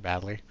almost ended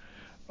badly.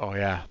 Oh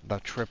yeah, the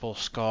triple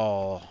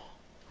skull.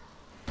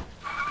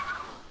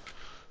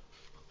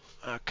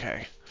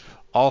 Okay.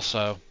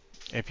 Also,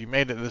 if you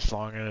made it this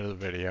long into the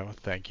video,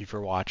 thank you for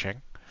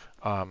watching.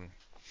 I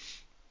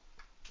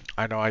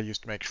know I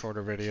used to make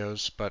shorter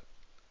videos, but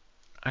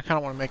I kind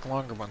of want to make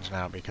longer ones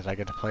now because I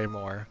get to play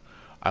more.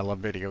 I love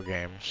video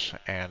games,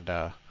 and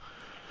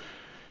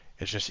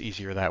it's just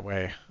easier that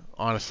way.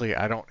 Honestly,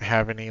 I don't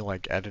have any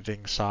like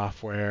editing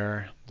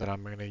software that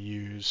I'm going to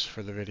use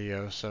for the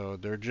video, so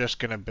they're just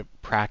going to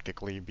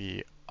practically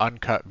be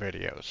uncut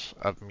videos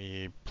of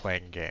me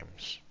playing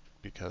games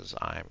because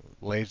I'm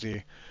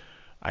lazy.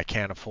 I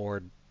can't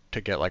afford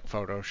to get like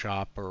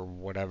Photoshop or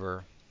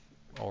whatever,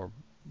 or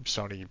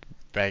Sony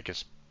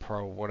Vegas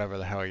Pro, whatever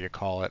the hell you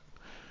call it.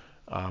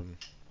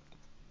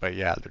 But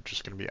yeah, they're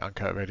just going to be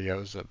uncut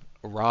videos of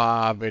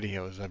raw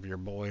videos of your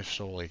boy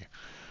Soulie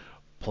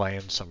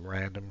playing some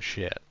random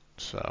shit.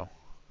 So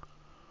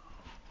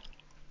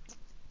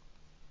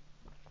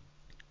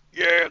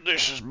yeah,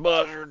 this is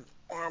Buzzard.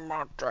 I'm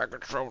not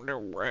tracking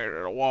something right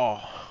at the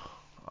wall.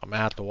 I'm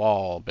at the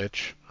wall,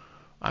 bitch.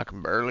 I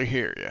can barely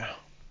hear you.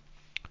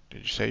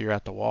 Did you say you're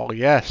at the wall?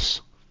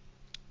 Yes.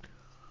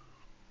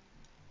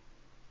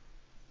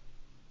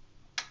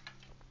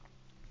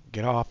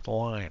 Get off the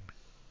line.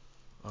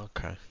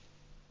 Okay.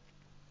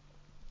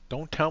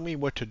 Don't tell me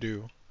what to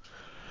do.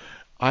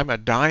 I'm a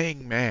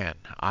dying man.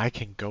 I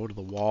can go to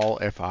the wall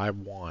if I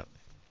want.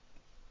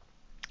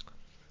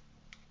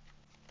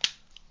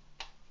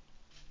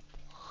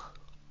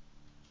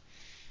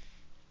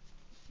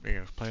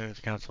 Playing at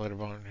the council later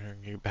volunteering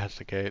you past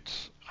the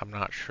gates. I'm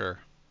not sure.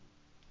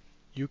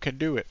 You can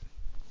do it.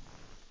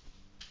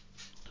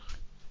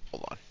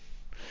 Hold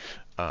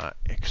on.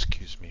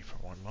 Excuse me for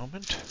one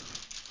moment.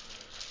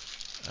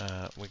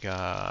 We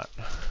got...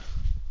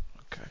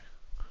 Okay.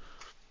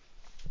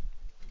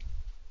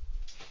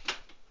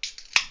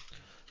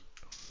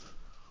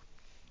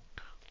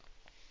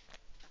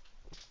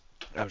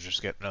 I was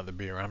just getting another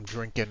beer. I'm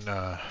drinking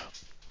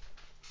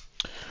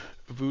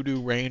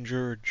Voodoo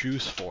Ranger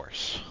Juice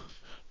Force.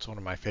 It's one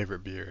of my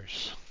favorite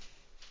beers.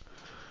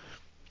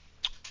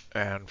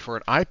 And for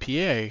an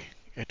IPA,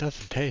 it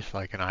doesn't taste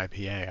like an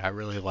IPA. I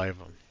really love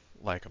them.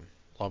 Like them.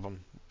 Love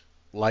them.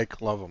 Like,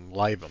 love them.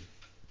 Live them.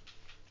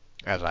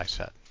 As I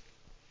said.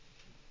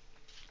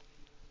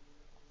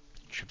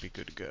 Should be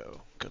good to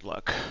go. Good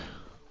luck.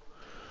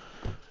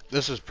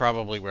 This is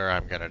probably where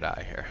I'm gonna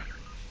die here.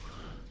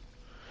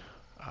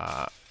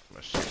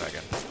 Let's see if I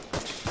can...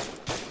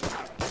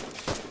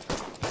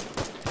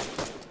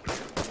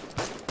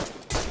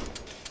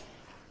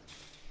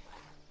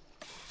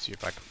 See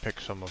if I can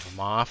pick some of them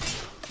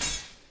off.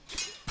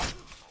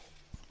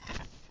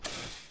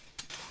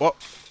 Whoa!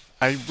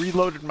 I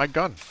reloaded my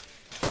gun.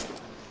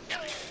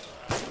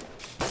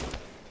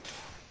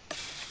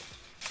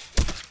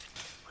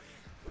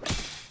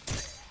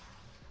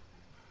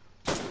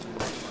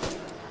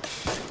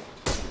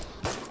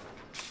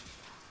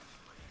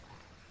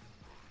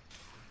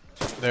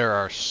 There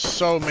are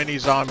so many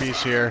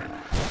zombies here.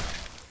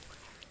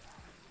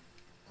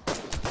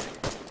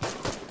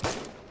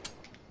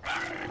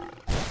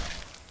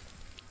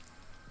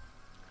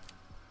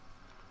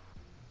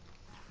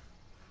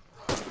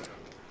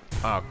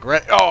 Oh,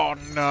 great. Oh,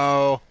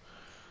 no.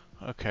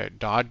 Okay,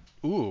 dodge.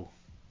 Ooh.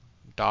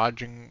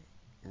 Dodging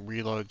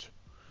reloads.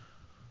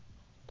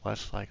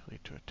 Less likely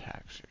to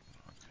attack soon.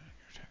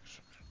 Okay,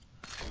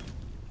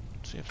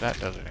 let's see if that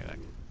does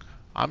anything.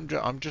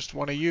 I'm just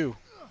one of you,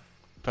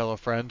 fellow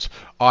friends.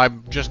 Oh,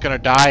 I'm just gonna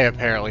die,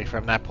 apparently,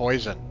 from that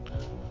poison.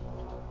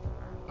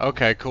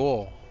 Okay,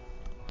 cool.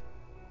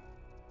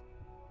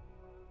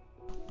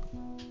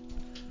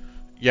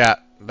 Yeah,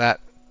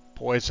 that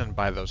poison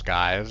by those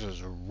guys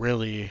is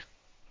really,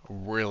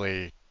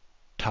 really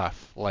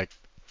tough. Like,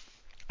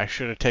 I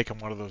should have taken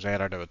one of those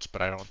antidotes,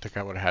 but I don't think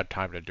I would have had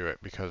time to do it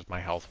because my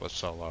health was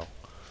so low.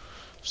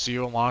 So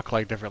you unlock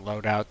like different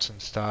loadouts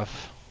and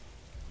stuff.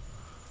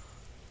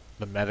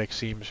 The medic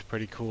seems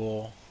pretty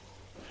cool.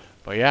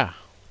 But yeah,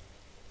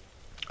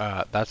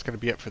 that's going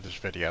to be it for this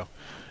video.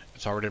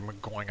 It's already been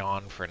going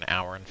on for an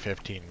hour and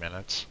 15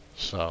 minutes.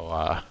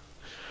 So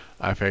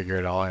I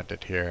figured I'll end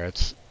it here.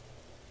 It's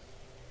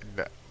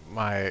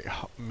my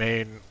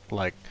main,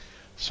 like,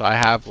 so I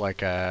have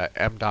like a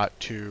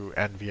M.2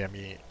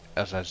 NVMe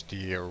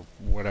SSD or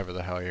whatever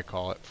the hell you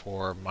call it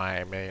for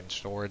my main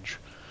storage.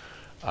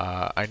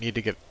 I need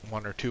to get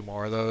 1 or 2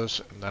 more of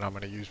those, and then I'm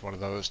going to use one of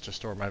those to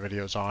store my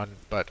videos on.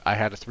 But I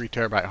had a 3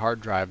 terabyte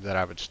hard drive that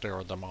I would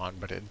store them on,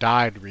 but it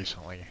died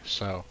recently,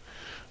 so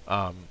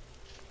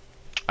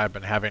I've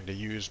been having to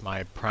use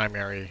my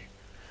primary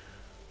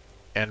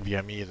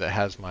NVMe that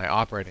has my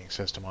operating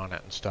system on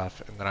it and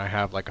stuff, and then I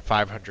have like a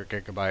 500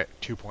 gigabyte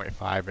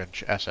 2.5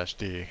 inch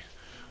SSD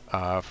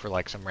for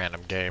like some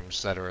random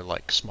games that are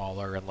like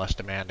smaller and less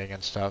demanding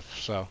and stuff.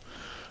 So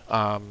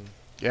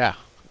yeah,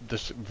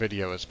 this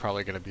video is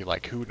probably going to be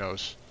like who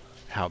knows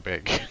how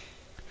big.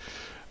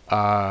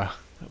 But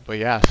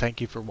yeah,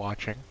 thank you for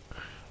watching.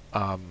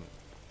 I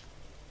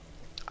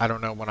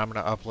don't know when I'm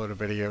going to upload a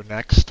video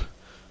next,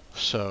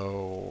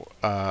 so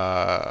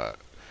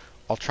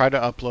I'll try to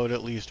upload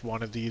at least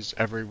one of these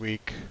every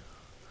week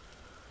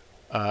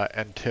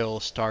until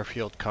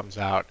Starfield comes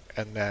out,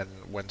 and then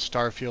when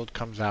Starfield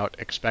comes out,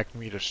 expect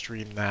me to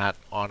stream that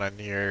on a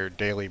near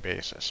daily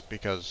basis,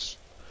 because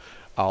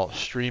I'll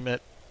stream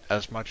it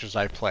as much as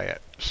I play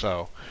it.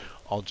 So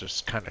I'll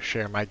just kind of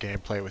share my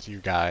gameplay with you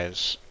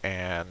guys,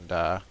 and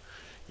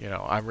you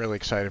know, I'm really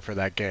excited for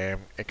that game.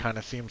 It kind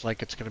of seems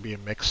like it's going to be a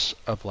mix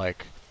of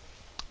like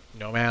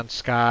No Man's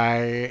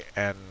Sky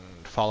and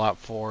Fallout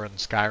 4 and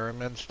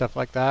Skyrim and stuff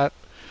like that.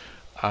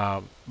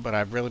 But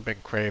I've really been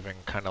craving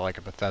kind of like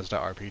a Bethesda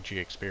RPG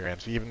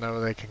experience, even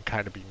though they can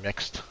kind of be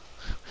mixed.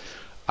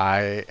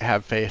 I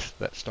have faith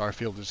that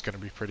Starfield is going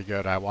to be pretty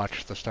good. I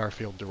watched the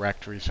Starfield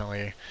Direct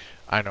recently.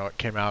 I know it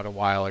came out a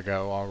while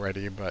ago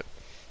already, but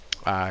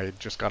I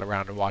just got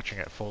around to watching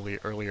it fully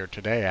earlier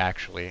today,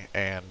 actually,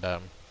 and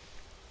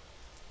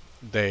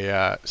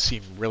they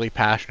seem really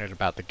passionate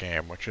about the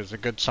game, which is a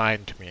good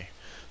sign to me.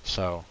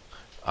 So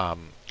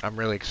I'm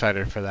really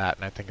excited for that,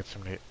 and I think it's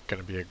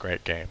going to be a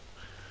great game.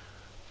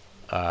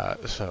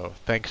 So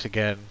thanks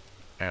again,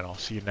 and I'll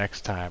see you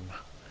next time.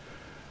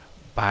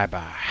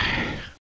 Bye-bye.